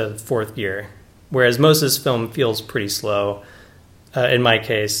go up to fourth gear, whereas most of this film feels pretty slow. In my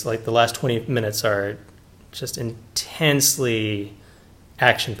case, like the last 20 minutes are just intensely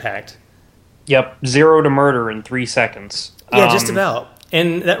action-packed. Yep, 0 to murder in 3 seconds. Yeah, just about.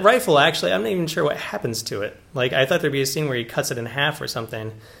 And that rifle, actually, I'm not even sure what happens to it. Like, I thought there'd be a scene where he cuts it in half or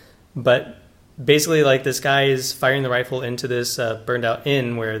something. But basically, like, this guy is firing the rifle into this burned-out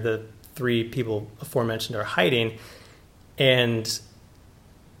inn where the 3 people aforementioned are hiding. And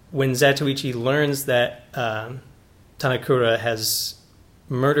when Zatoichi learns that Tanakura has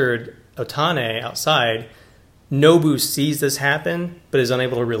murdered Otane outside, Nobu sees this happen, but is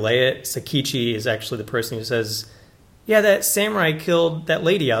unable to relay it. Sakichi is actually the person who says, yeah, that samurai killed that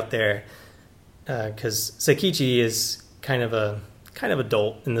lady out there. Because Sakichi is kind of a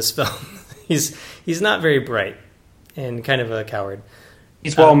dolt in this film. he's not very bright and kind of a coward.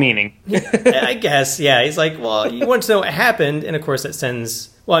 He's well-meaning. I guess, yeah. He's like, well, you want to know what happened, and of course that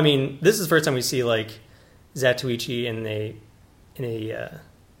sends. Well, I mean, this is the first time we see like Zatoichi in a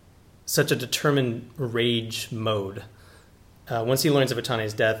such a determined rage mode. Once he learns of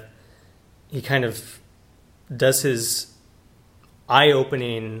Otane's death, he kind of does his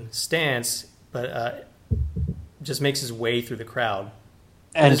eye-opening stance, but just makes his way through the crowd.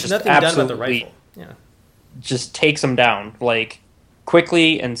 And there's nothing done about the rifle. Yeah, just takes him down, like,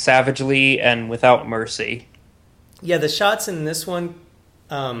 quickly and savagely and without mercy. Yeah, the shots in this one,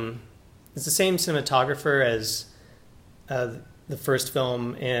 it's the same cinematographer as the first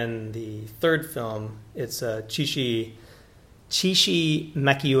film and the third film. It's Chishi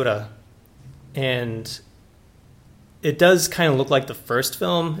Makiura, and it does kind of look like the first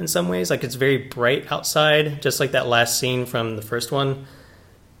film in some ways. Like, it's very bright outside, just like that last scene from the first one.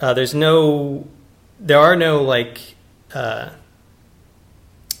 There are no like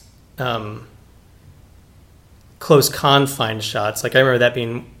close confined shots. Like, I remember that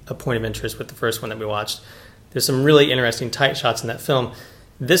being a point of interest with the first one that we watched. There's some really interesting tight shots in that film.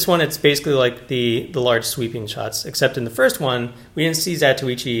 This one, it's basically like the large sweeping shots, except in the first one, we didn't see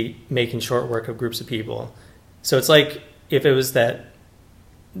Zatoichi making short work of groups of people. So it's like if it was that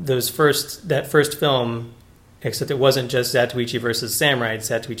first film, except it wasn't just Zatoichi versus samurai, it's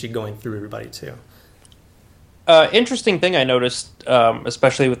Zatoichi going through everybody too. Interesting thing I noticed,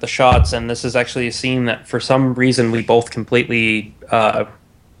 especially with the shots, and this is actually a scene that for some reason we both completely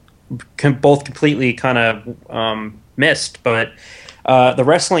kind of missed, but the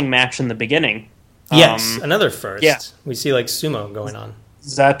wrestling match in the beginning. Yes, another first. Yeah. We see like sumo going on.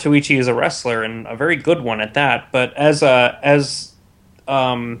 Zatoichi is a wrestler, and a very good one at that. But as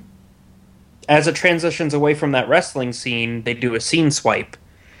it transitions away from that wrestling scene, they do a scene swipe,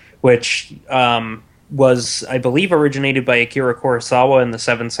 which was, I believe, originated by Akira Kurosawa in The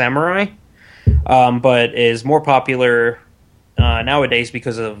Seven Samurai, but is more popular nowadays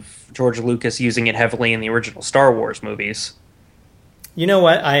because of George Lucas using it heavily in the original Star Wars movies. You know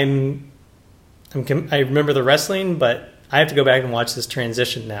what? I remember the wrestling, but I have to go back and watch this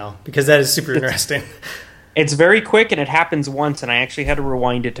transition now because that is super interesting. It's very quick, and it happens once, and I actually had to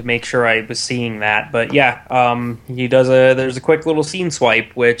rewind it to make sure I was seeing that. But yeah, there's a quick little scene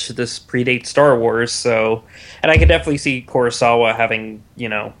swipe, which this predates Star Wars, so, and I could definitely see Kurosawa having,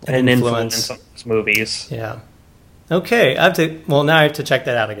 an influence on those movies. Yeah. Okay, now I have to check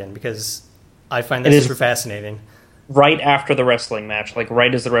that out again because I find that super fascinating. Right after the wrestling match, like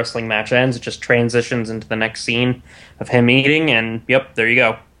right as the wrestling match ends, it just transitions into the next scene of him eating, and yep, there you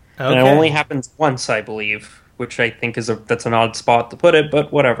go. Okay. And it only happens once, I believe, which I think that's an odd spot to put it,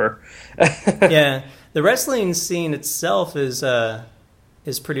 but whatever. Yeah, the wrestling scene itself is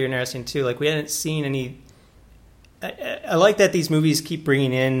pretty interesting too. Like, we hadn't seen any. I like that these movies keep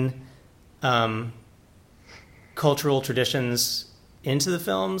bringing in cultural traditions into the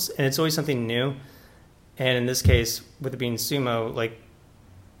films, and it's always something new. And in this case, with it being sumo, like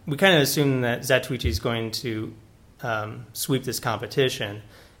we kind of assume that Zatoichi is going to sweep this competition.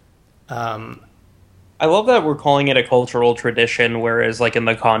 I love that we're calling it a cultural tradition, whereas, like, in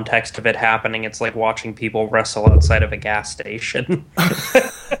the context of it happening, it's like watching people wrestle outside of a gas station.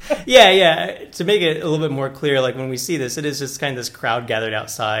 Yeah. To make it a little bit more clear, like when we see this, it is just kind of this crowd gathered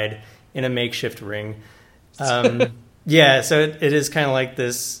outside in a makeshift ring. Yeah, so it is kind of like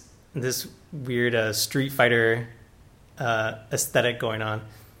this weird Street Fighter aesthetic going on.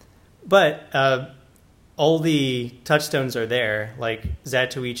 But all the touchstones are there. Like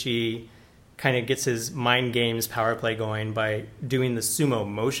Zatoichi kind of gets his mind games power play going by doing the sumo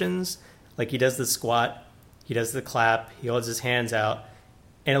motions. Like he does the squat, he does the clap, he holds his hands out,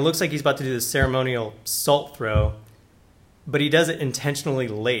 and it looks like he's about to do the ceremonial salt throw, but he does it intentionally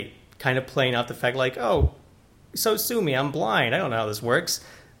late, kind of playing out the fact like, oh, so sue me, I'm blind, I don't know how this works.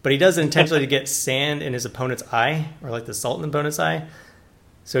 But he does it intentionally to get sand in his opponent's eye, or like the salt in the opponent's eye.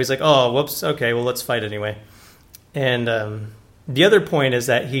 So he's like, oh, whoops, okay, well, let's fight anyway. And the other point is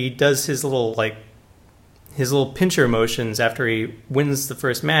that he does his little pincher motions after he wins the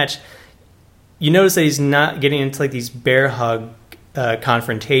first match. You notice that he's not getting into like these bear hug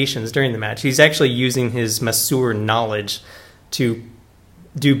confrontations during the match. He's actually using his masseur knowledge to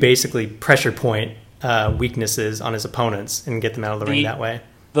do basically pressure point weaknesses on his opponents and get them out of the ring that way.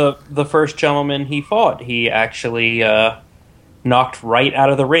 The first gentleman he fought, he actually knocked right out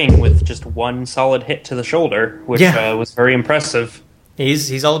of the ring with just one solid hit to the shoulder, which was very impressive.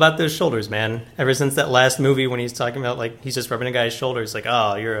 He's all about those shoulders, man. Ever since that last movie when he's talking about, like, he's just rubbing a guy's shoulders, like,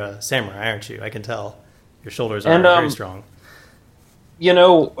 oh, you're a samurai, aren't you? I can tell. Your shoulders are very strong. You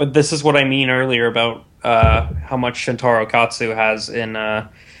know, this is what I mean earlier about how much Shintaro Katsu has in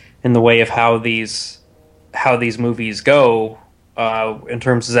the way of how these movies go in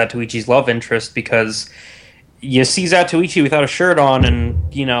terms of Zatoichi's love interest, because you see Zatoichi without a shirt on,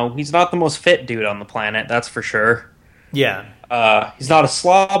 and, you know, he's not the most fit dude on the planet, that's for sure. Yeah. He's not a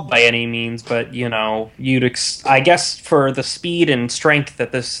slob by any means, but, you know, I guess for the speed and strength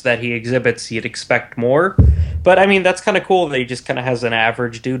that he exhibits, you'd expect more. But, I mean, that's kind of cool that he just kind of has an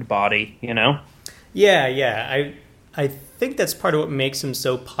average dude body, you know? Yeah. I think that's part of what makes him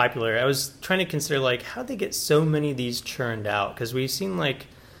so popular. I was trying to consider, like, how'd they get so many of these churned out? Because we've seen, like,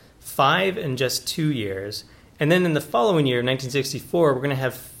 5 in just 2 years. And then in the following year, 1964, we're going to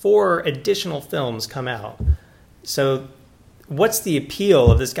have 4 additional films come out. So what's the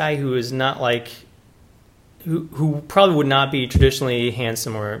appeal of this guy who is not like, who probably would not be traditionally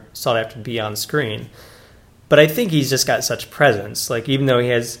handsome or sought after to be on screen? But I think he's just got such presence. Like, even though he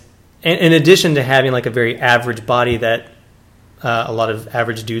has, in addition to having like a very average body that a lot of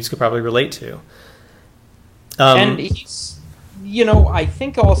average dudes could probably relate to. And he's, you know, I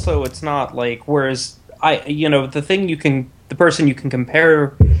think also it's not like, whereas the person you can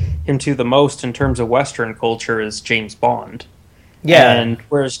compare him to the most in terms of Western culture is James Bond. Yeah. And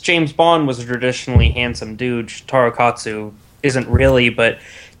whereas James Bond was a traditionally handsome dude, Shintaro Katsu isn't really, but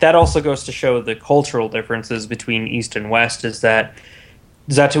that also goes to show the cultural differences between East and West, is that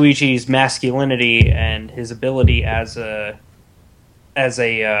Zatoichi's masculinity and his ability as a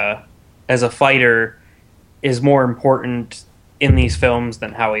fighter is more important in these films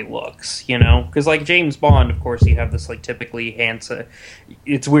than how he looks, you know? Because, like, James Bond, of course, you have this, like, typically handsome...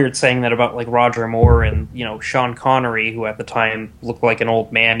 It's weird saying that about, like, Roger Moore and, you know, Sean Connery, who at the time looked like an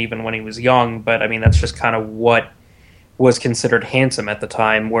old man even when he was young, but, I mean, that's just kind of what was considered handsome at the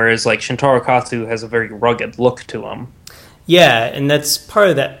time, whereas, like, Shintaro Katsu has a very rugged look to him. Yeah, and that's part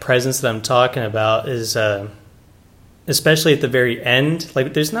of that presence that I'm talking about is, especially at the very end,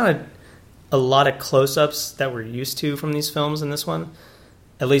 like, there's not a lot of close-ups that we're used to from these films in this one,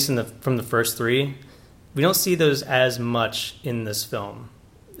 at least from the first 3. We don't see those as much in this film.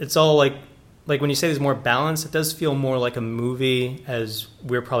 It's all like when you say there's more balance, it does feel more like a movie as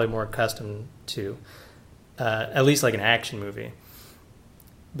we're probably more accustomed to, at least like an action movie.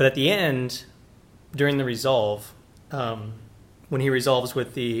 But at the end, during the resolve, when he resolves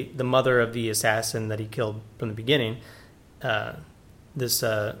with the mother of the assassin that he killed from the beginning, this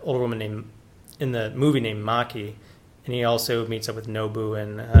older woman in the movie named Maki, and he also meets up with Nobu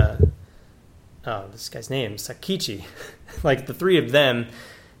and this guy's name, Sakichi. Like, the 3 of them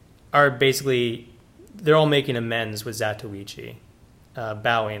are basically, they're all making amends with Zatoichi,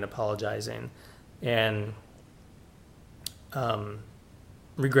 bowing, apologizing, and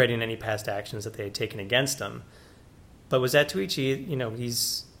regretting any past actions that they had taken against him. But with Zatoichi, you know,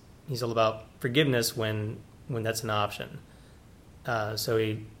 he's all about forgiveness when that's an option. So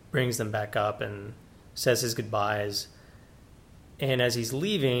he brings them back up and says his goodbyes. And as he's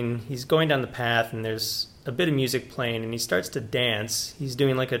leaving, he's going down the path, and there's a bit of music playing, and he starts to dance. He's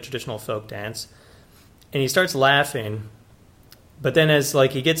doing like a traditional folk dance, and he starts laughing. But then as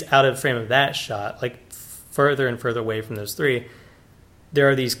like he gets out of frame of that shot, like further and further away from those three, there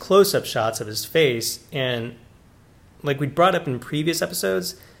are these close-up shots of his face. And like we brought up in previous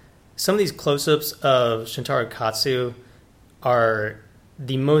episodes, some of these close-ups of Shintaro Katsu are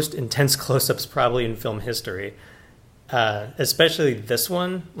the most intense close-ups probably in film history. Especially this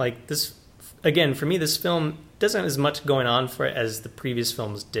one. Like this, again, for me, this film doesn't have as much going on for it as the previous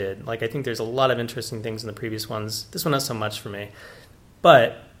films did. Like I think there's a lot of interesting things in the previous ones. This one not so much for me.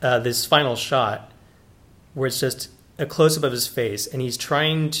 But this final shot where it's just a close-up of his face, and he's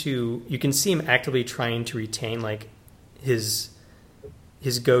trying to, you can see him actively trying to retain like his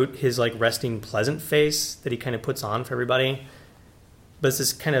like resting pleasant face that he kind of puts on for everybody. But it's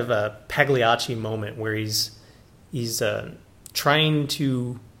this kind of a Pagliacci moment where he's trying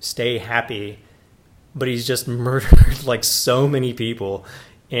to stay happy, but he's just murdered like so many people,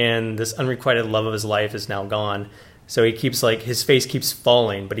 and this unrequited love of his life is now gone. So he keeps like, his face keeps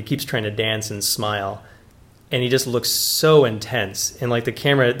falling, but he keeps trying to dance and smile, and he just looks so intense. And like the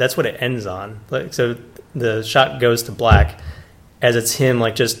camera, that's what it ends on. Like, so the shot goes to black as it's him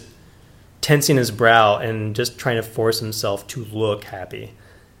like just tensing his brow and just trying to force himself to look happy.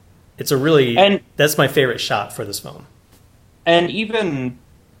 It's a really, and that's my favorite shot for this film. And even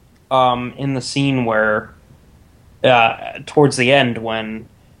in the scene where towards the end when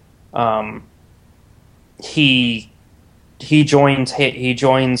he joins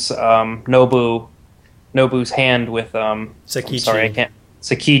Nobu's hand with Sakichi.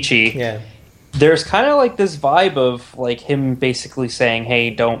 Sakichi. Yeah. There's kind of like this vibe of like him basically saying, "Hey,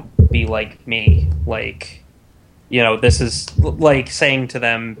 don't be like me." Like, you know, this is like saying to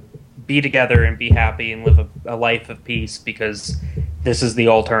them, be together and be happy and live a life of peace, because this is the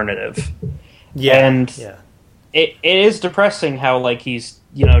alternative. Yeah. And it is depressing how like he's,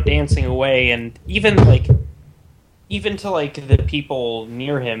 you know, dancing away, and even to like the people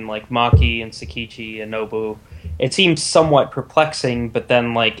near him, like Maki and Sakichi and Nobu, it seems somewhat perplexing, but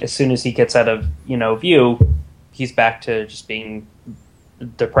then like as soon as he gets out of, you know, view, he's back to just being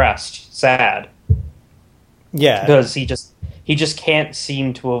depressed, sad. Yeah. Because he just can't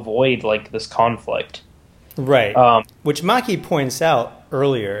seem to avoid like this conflict. Right. Which Maki points out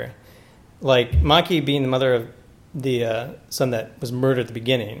earlier. Like Maki being the mother of the son that was murdered at the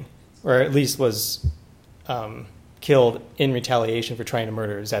beginning, or at least was killed in retaliation for trying to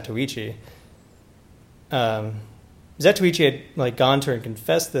murder Zatoichi. Zatoichi had like gone to her and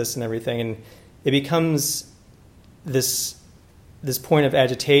confessed this and everything, and it becomes this point of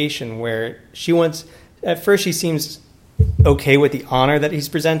agitation where she wants. At first, she seems okay with the honor that he's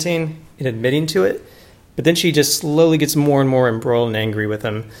presenting in admitting to it, but then she just slowly gets more and more embroiled and angry with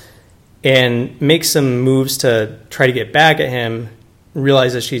him, and makes some moves to try to get back at him.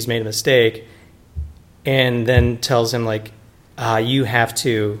 Realizes she's made a mistake, and then tells him like, "You have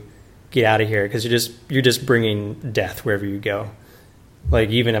to get out of here because you're just bringing death wherever you go. Like,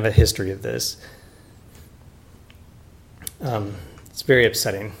 you even have a history of this." It's very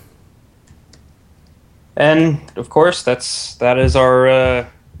upsetting. And of course, that is our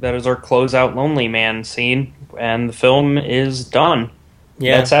closeout Lonely Man scene, and the film is done.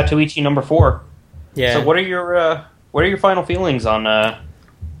 Yeah, that's Zatoichi number 4. Yeah. So what are your final feelings on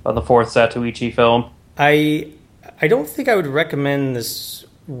the fourth Zatoichi film? I don't think I would recommend this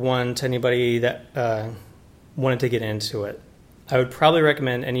one to anybody that wanted to get into it. I would probably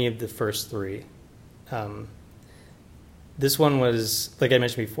recommend any of the first 3. This one was, like I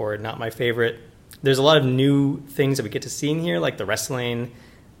mentioned before, not my favorite. There's a lot of new things that we get to see in here, like the wrestling,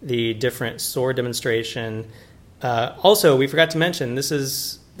 the different sword demonstration. Also, we forgot to mention, this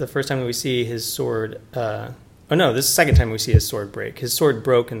is the first time that we see his sword. This is the second time we see his sword break. His sword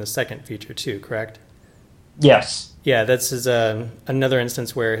broke in the second feature too, correct? Yes. Yeah, that's another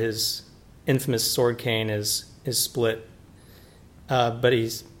instance where his infamous sword cane is split, but he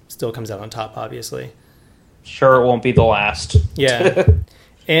still comes out on top, obviously. Sure, it won't be the last. Yeah.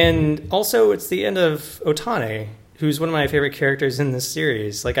 And also, it's the end of Otane, who's one of my favorite characters in this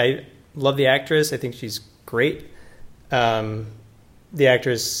series. Like, I love the actress. I think she's great. The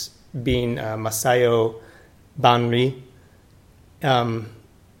actress being Masayo Banri.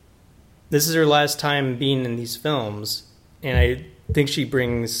 This is her last time being in these films, and I think she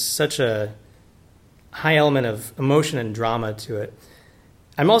brings such a high element of emotion and drama to it.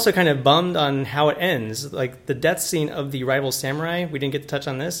 I'm also kind of bummed on how it ends. Like, the death scene of the rival samurai, we didn't get to touch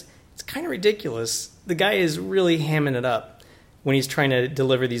on this. It's kind of ridiculous. The guy is really hamming it up when he's trying to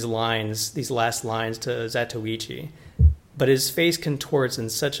deliver these lines, these last lines to Zatoichi. but his face contorts in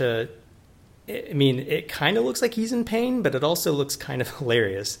such a... I mean, it kind of looks like he's in pain, but it also looks kind of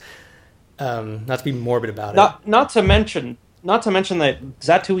hilarious. Not to be morbid about it. Not to mention that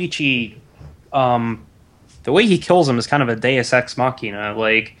Zatoichi, the way he kills him is kind of a Deus Ex Machina.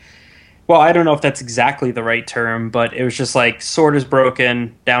 Like, well, I don't know if that's exactly the right term, but it was just like, sword is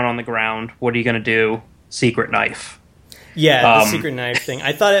broken, down on the ground. What are you going to do? Secret knife. Yeah, the secret knife thing.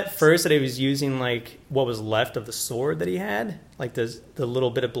 I thought at first that he was using like what was left of the sword that he had, like the little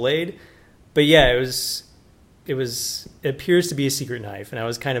bit of blade. But yeah, it appears to be a secret knife, and I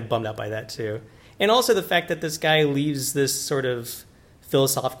was kind of bummed out by that too. And also the fact that this guy leaves this sort of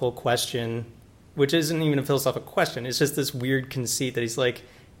philosophical question, which isn't even a philosophical question. It's just this weird conceit that he's like,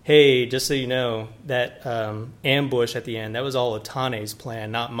 hey, just so you know, that ambush at the end, that was all Otane's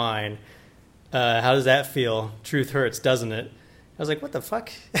plan, not mine. How does that feel? Truth hurts, doesn't it? I was like, what the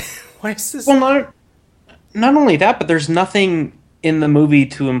fuck? Why is this? Well, not only that, but there's nothing in the movie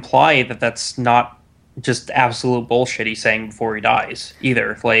to imply that that's not just absolute bullshit he's saying before he dies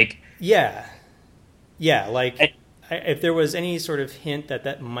either. Like, yeah, like if there was any sort of hint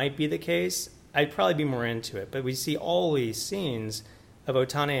that might be the case, I'd probably be more into it. But we see all these scenes of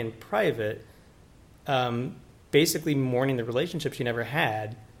Otane in private, basically mourning the relationship she never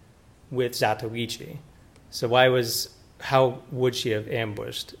had with Zatoichi. So how would she have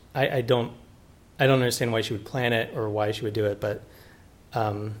ambushed? I don't understand why she would plan it or why she would do it, but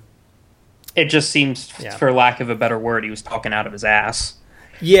it just seems, for lack of a better word, he was talking out of his ass.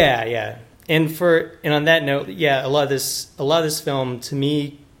 Yeah. And on that note, yeah, a lot of this film to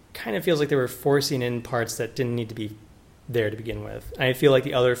me kind of feels like they were forcing in parts that didn't need to be there to begin with. I feel like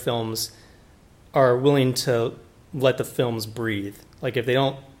the other films are willing to let the films breathe. Like if they're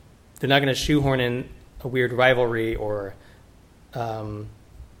not going to shoehorn in a weird rivalry or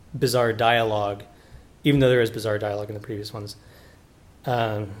bizarre dialogue, even though there is bizarre dialogue in the previous ones.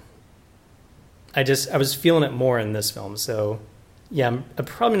 I was feeling it more in this film, so yeah, I'm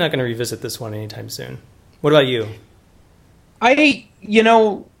probably not going to revisit this one anytime soon. What about you? Like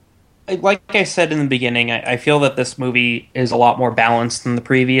I said in the beginning, I feel that this movie is a lot more balanced than the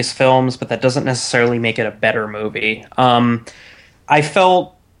previous films, but that doesn't necessarily make it a better movie. I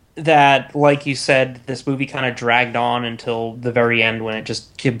felt that, like you said, this movie kind of dragged on until the very end when it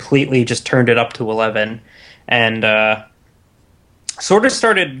just completely just turned it up to 11 and sort of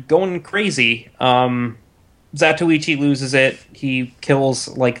started going crazy. Zatoichi loses it. He kills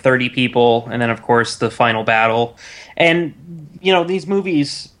like 30 people, and then, of course, the final battle. And, these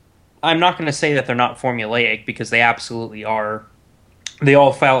movies, I'm not going to say that they're not formulaic, because they absolutely are. They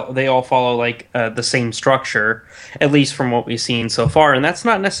all follow like the same structure, at least from what we've seen so far, and that's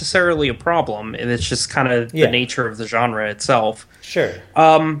not necessarily a problem. It's just kind of the nature of the genre itself. Sure.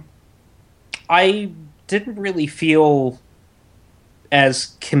 I didn't really feel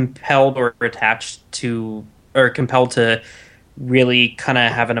as compelled or attached to, or compelled to really kind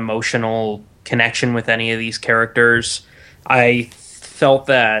of have an emotional connection with any of these characters. I felt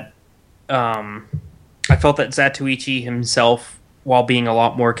that Zatoichi himself, while being a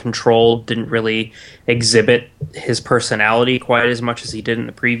lot more controlled, didn't really exhibit his personality quite as much as he did in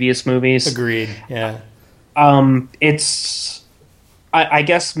the previous movies. Agreed, yeah. I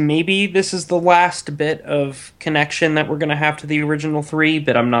guess maybe this is the last bit of connection that we're going to have to the original three,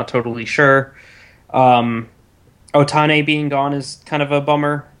 but I'm not totally sure. Otane being gone is kind of a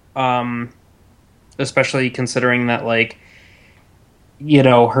bummer, especially considering that, like,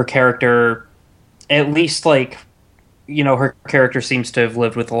 her character, at least, like, her character seems to have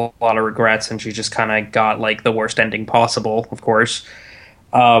lived with a lot of regrets, and she just kind of got, like, the worst ending possible, of course.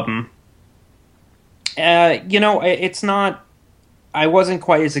 It's not... I wasn't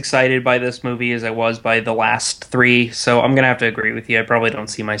quite as excited by this movie as I was by the last three, so I'm going to have to agree with you. I probably don't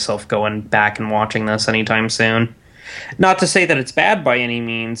see myself going back and watching this anytime soon. Not to say that it's bad by any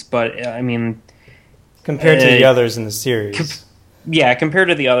means, but, I mean... Compared to the others in the series. Compared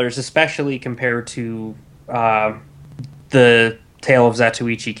to the others, especially compared to the Tale of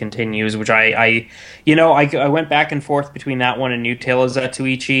Zatoichi Continues, which I went back and forth between that one and New Tale of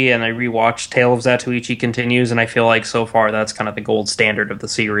Zatoichi, and I rewatched Tale of Zatoichi Continues, and I feel like so far that's kind of the gold standard of the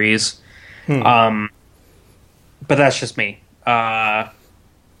series. But that's just me. I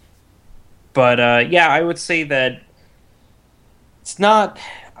would say that it's not...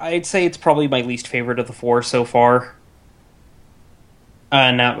 I'd say it's probably my least favorite of the four so far.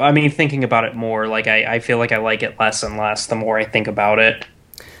 Now, I mean, thinking about it more, like, I feel like I like it less and less the more I think about it.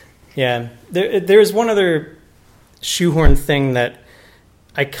 Yeah. There's one other shoehorn thing that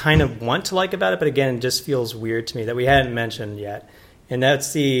I kind of want to like about it, but again, it just feels weird to me that we hadn't mentioned yet. And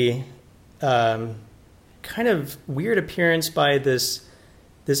that's the kind of weird appearance by this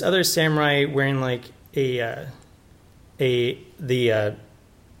other samurai wearing like the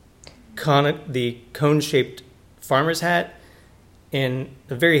cone-shaped farmer's hat and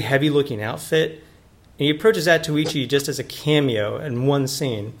a very heavy-looking outfit. And he approaches Zatoichi just as a cameo in one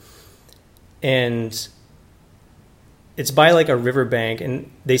scene. And it's by like a riverbank, and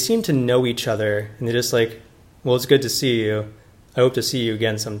they seem to know each other. And they're just like, well, it's good to see you. I hope to see you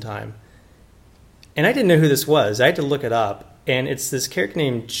again sometime. And I didn't know who this was. I had to look it up. And it's this character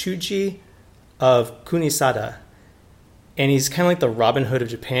named Chuji of Kunisada. And he's kind of like the Robin Hood of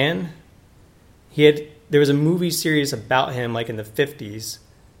Japan. There was a movie series about him like in the 50s,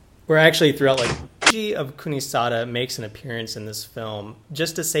 where actually throughout like Chuji of Kunisada makes an appearance in this film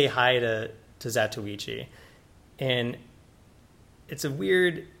just to say hi to Zatoichi. And it's a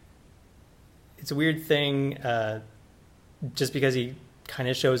weird thing just because he kind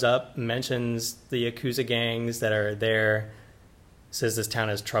of shows up, mentions the Yakuza gangs that are there, says this town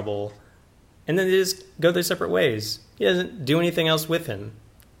has trouble, and then they just go their separate ways. He doesn't do anything else with him.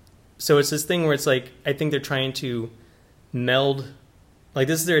 So it's this thing where it's like, I think they're trying to meld, like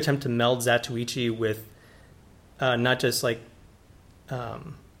this is their attempt to meld Zatoichi with not just like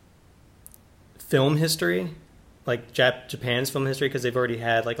film history, like Japan's film history, because they've already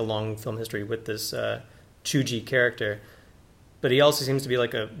had like a long film history with this Chuji character, but he also seems to be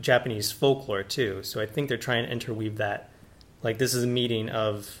like a Japanese folklore too. So I think they're trying to interweave that. Like this is a meeting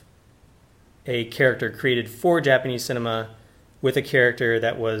of a character created for Japanese cinema with a character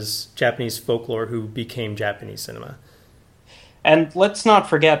that was Japanese folklore who became Japanese cinema. And let's not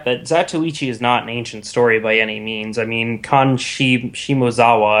forget that Zatoichi is not an ancient story by any means. I mean, Kan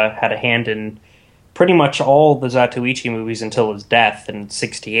Shimozawa had a hand in pretty much all the Zatoichi movies until his death in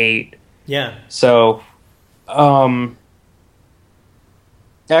 1968. Yeah. So,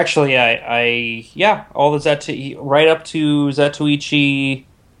 actually, all the right up to Zatoichi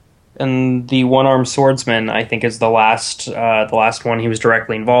and the One-Armed Swordsman, I think, is the last one he was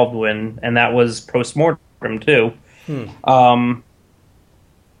directly involved in, and that was post-mortem too.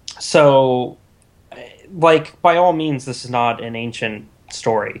 So, like, by all means, this is not an ancient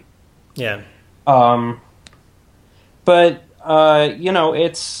story. Yeah. But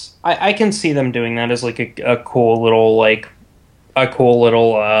it's I can see them doing that as like a cool little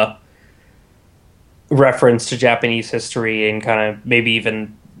reference to Japanese history and kind of maybe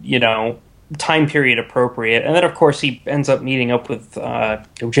even time period appropriate. And then of course he ends up meeting up with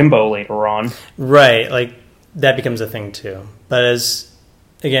Jimbo later on. Right, like that becomes a thing too. But as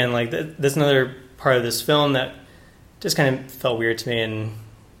again, like that's another part of this film that just kind of felt weird to me. And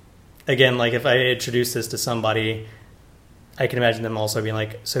again, like if I introduced this to somebody, I can imagine them also being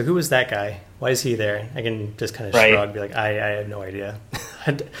like, so who was that guy? Why is he there? I can just kind of shrug, be like, I have no idea.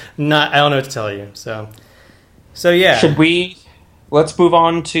 I don't know what to tell you. So yeah. Let's move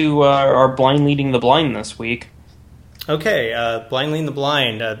on to our Blind Leading the Blind this week. Okay, Blind Leading the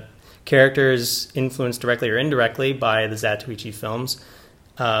Blind. Characters influenced directly or indirectly by the Zatoichi films.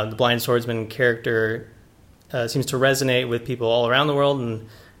 The Blind Swordsman character seems to resonate with people all around the world, and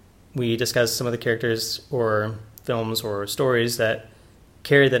we discuss some of the characters or films or stories that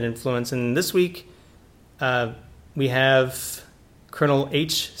carry that influence. And this week, we have Colonel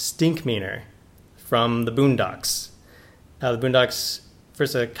H. Stinkmeaner from the Boondocks. The Boondocks,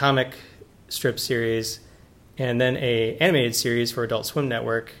 first a comic strip series, and then a animated series for Adult Swim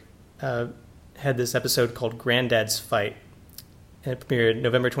Network, had this episode called Granddad's Fight. And it premiered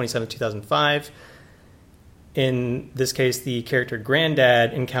November 27, 2005. In this case, the character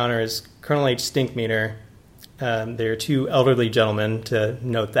Granddad encounters Colonel H. Stinkmeaner. There are two elderly gentlemen, to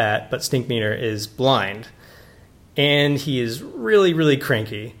note that, but Stinkmeaner is blind. And he is really, really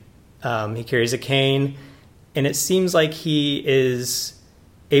cranky. He carries a cane, and it seems like he is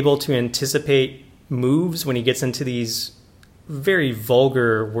able to anticipate moves when he gets into these very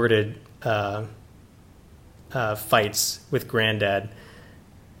vulgar worded fights with Granddad.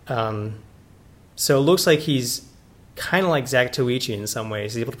 So it looks like he's kind of like Zatoichi in some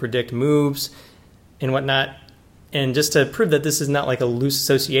ways. He's able to predict moves and whatnot. And just to prove that this is not like a loose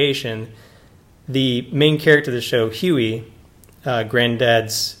association, the main character of the show, Huey,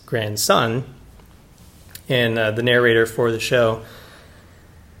 Granddad's grandson, and the narrator for the show,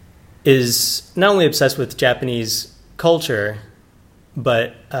 is not only obsessed with Japanese culture,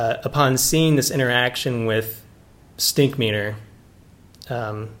 but upon seeing this interaction with Stinkmeaner,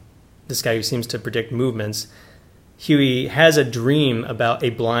 this guy who seems to predict movements, Huey has a dream about a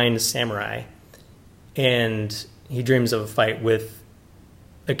blind samurai, and he dreams of a fight with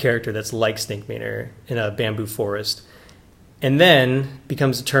a character that's like Stinkmeaner in a bamboo forest. and then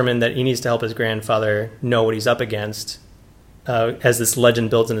becomes determined that he needs to help his grandfather know what he's up against, as this legend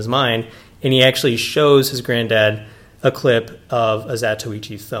builds in his mind, and he actually shows his granddad a clip of a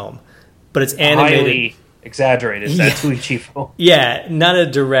Zatoichi film. But it's animated... Highly exaggerated Zatoichi film. Yeah, not a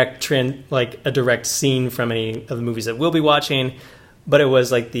direct a direct scene from any of the movies that we'll be watching, but it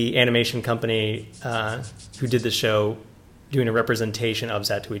was like the animation company who did the show doing a representation of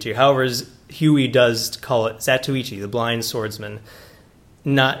Zatoichi. However, Huey does call it Zatoichi, the blind swordsman,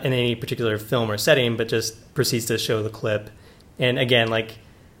 not in any particular film or setting, but just proceeds to show the clip. And again, like,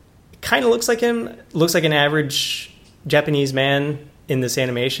 kind of looks like him, looks like an average Japanese man in this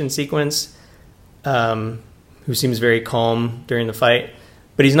animation sequence, who seems very calm during the fight.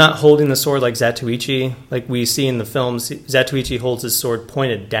 But he's not holding the sword like Zatoichi. Like we see in the films, Zatoichi holds his sword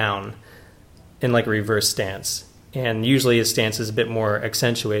pointed down in like a reverse stance. And usually his stance is a bit more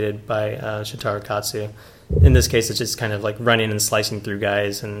accentuated by Shintaro Katsu. In this case, it's just kind of like running and slicing through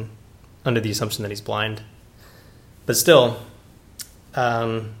guys, and under the assumption that he's blind. But still,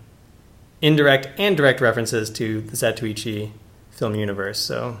 indirect and direct references to the Zatoichi film universe.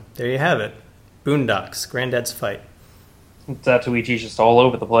 So there you have it. Boondocks, Granddad's Fight. Zatoichi's just all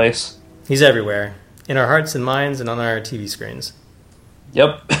over the place. He's everywhere. In our hearts and minds and on our TV screens.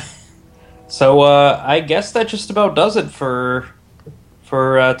 Yep. So I guess that just about does it for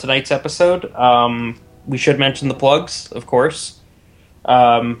tonight's episode. We should mention the plugs, of course.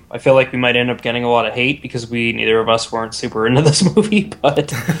 I feel like we might end up getting a lot of hate because neither of us weren't super into this movie,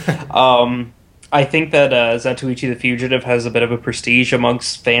 but I think that Zatoichi the Fugitive has a bit of a prestige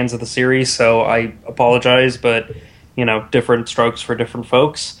amongst fans of the series, so I apologize, but, different strokes for different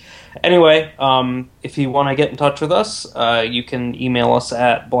folks. Anyway, if you want to get in touch with us, you can email us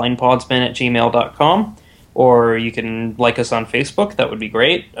at blindpodsman@gmail.com, or you can like us on Facebook. That would be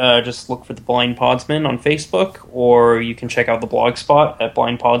great. Just look for the Blind Podsman on Facebook, or you can check out the blogspot at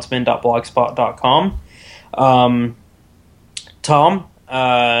blindpodsman.blogspot.com. Tom,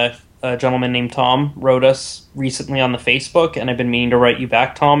 a gentleman named Tom, wrote us recently on the Facebook, and I've been meaning to write you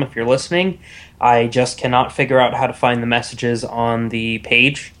back, Tom, if you're listening. I just cannot figure out how to find the messages on the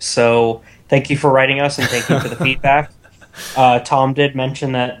page, so thank you for writing us, and thank you for the feedback. Tom did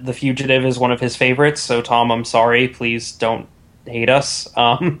mention that The Fugitive is one of his favorites, so Tom, I'm sorry. Please don't hate us.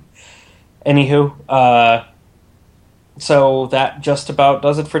 Anywho, so that just about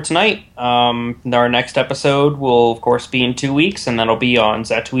does it for tonight. Our next episode will, of course, be in 2 weeks, and that'll be on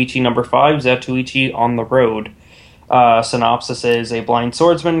Zatoichi number 5, Zatoichi on the Road. Synopsis is: a blind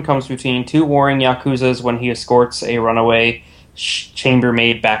swordsman comes between two warring Yakuzas when he escorts a runaway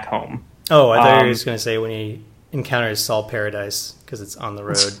chambermaid back home. Oh, I thought you were just going to say when he encounters Saul Paradise, because it's on the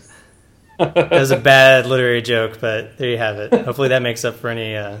road. That was a bad literary joke, but there you have it. Hopefully that makes up for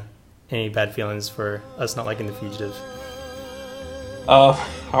any bad feelings for us not liking The Fugitive.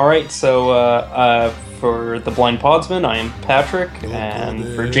 Alright, so for the Blind Podsman, I am Patrick, and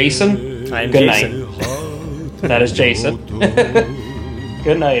for Jason, I am good Jason. night. That is Jason.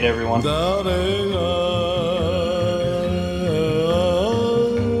 Good night, everyone.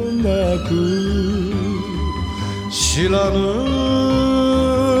 知らぬ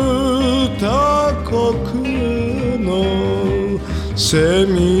他国のセ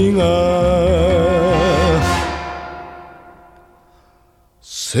ミが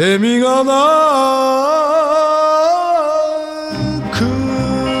鳴く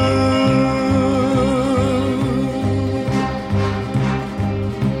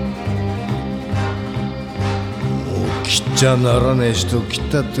起きちゃならねえ人来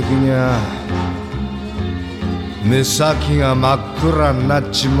た時にゃ目先が真っ暗になっ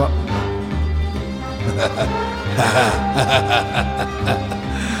ちまう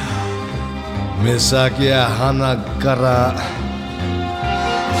目先や鼻から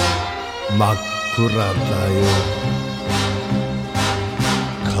真っ暗だよ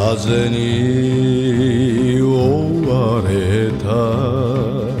風に追われた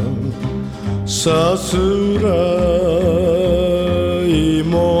さすらい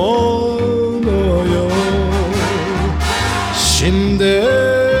ものよ死んで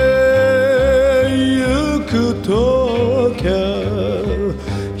ゆくときゃ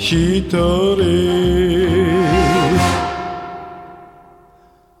一人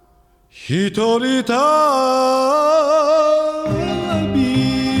旅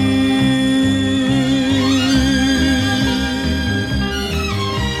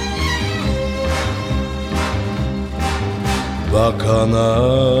バカな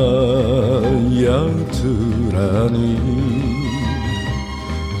やつらに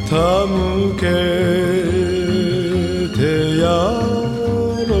手向けてや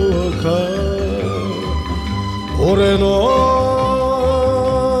ろうか俺の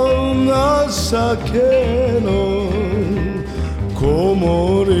だけの子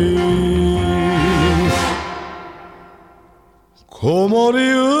守子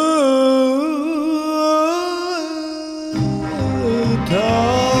守歌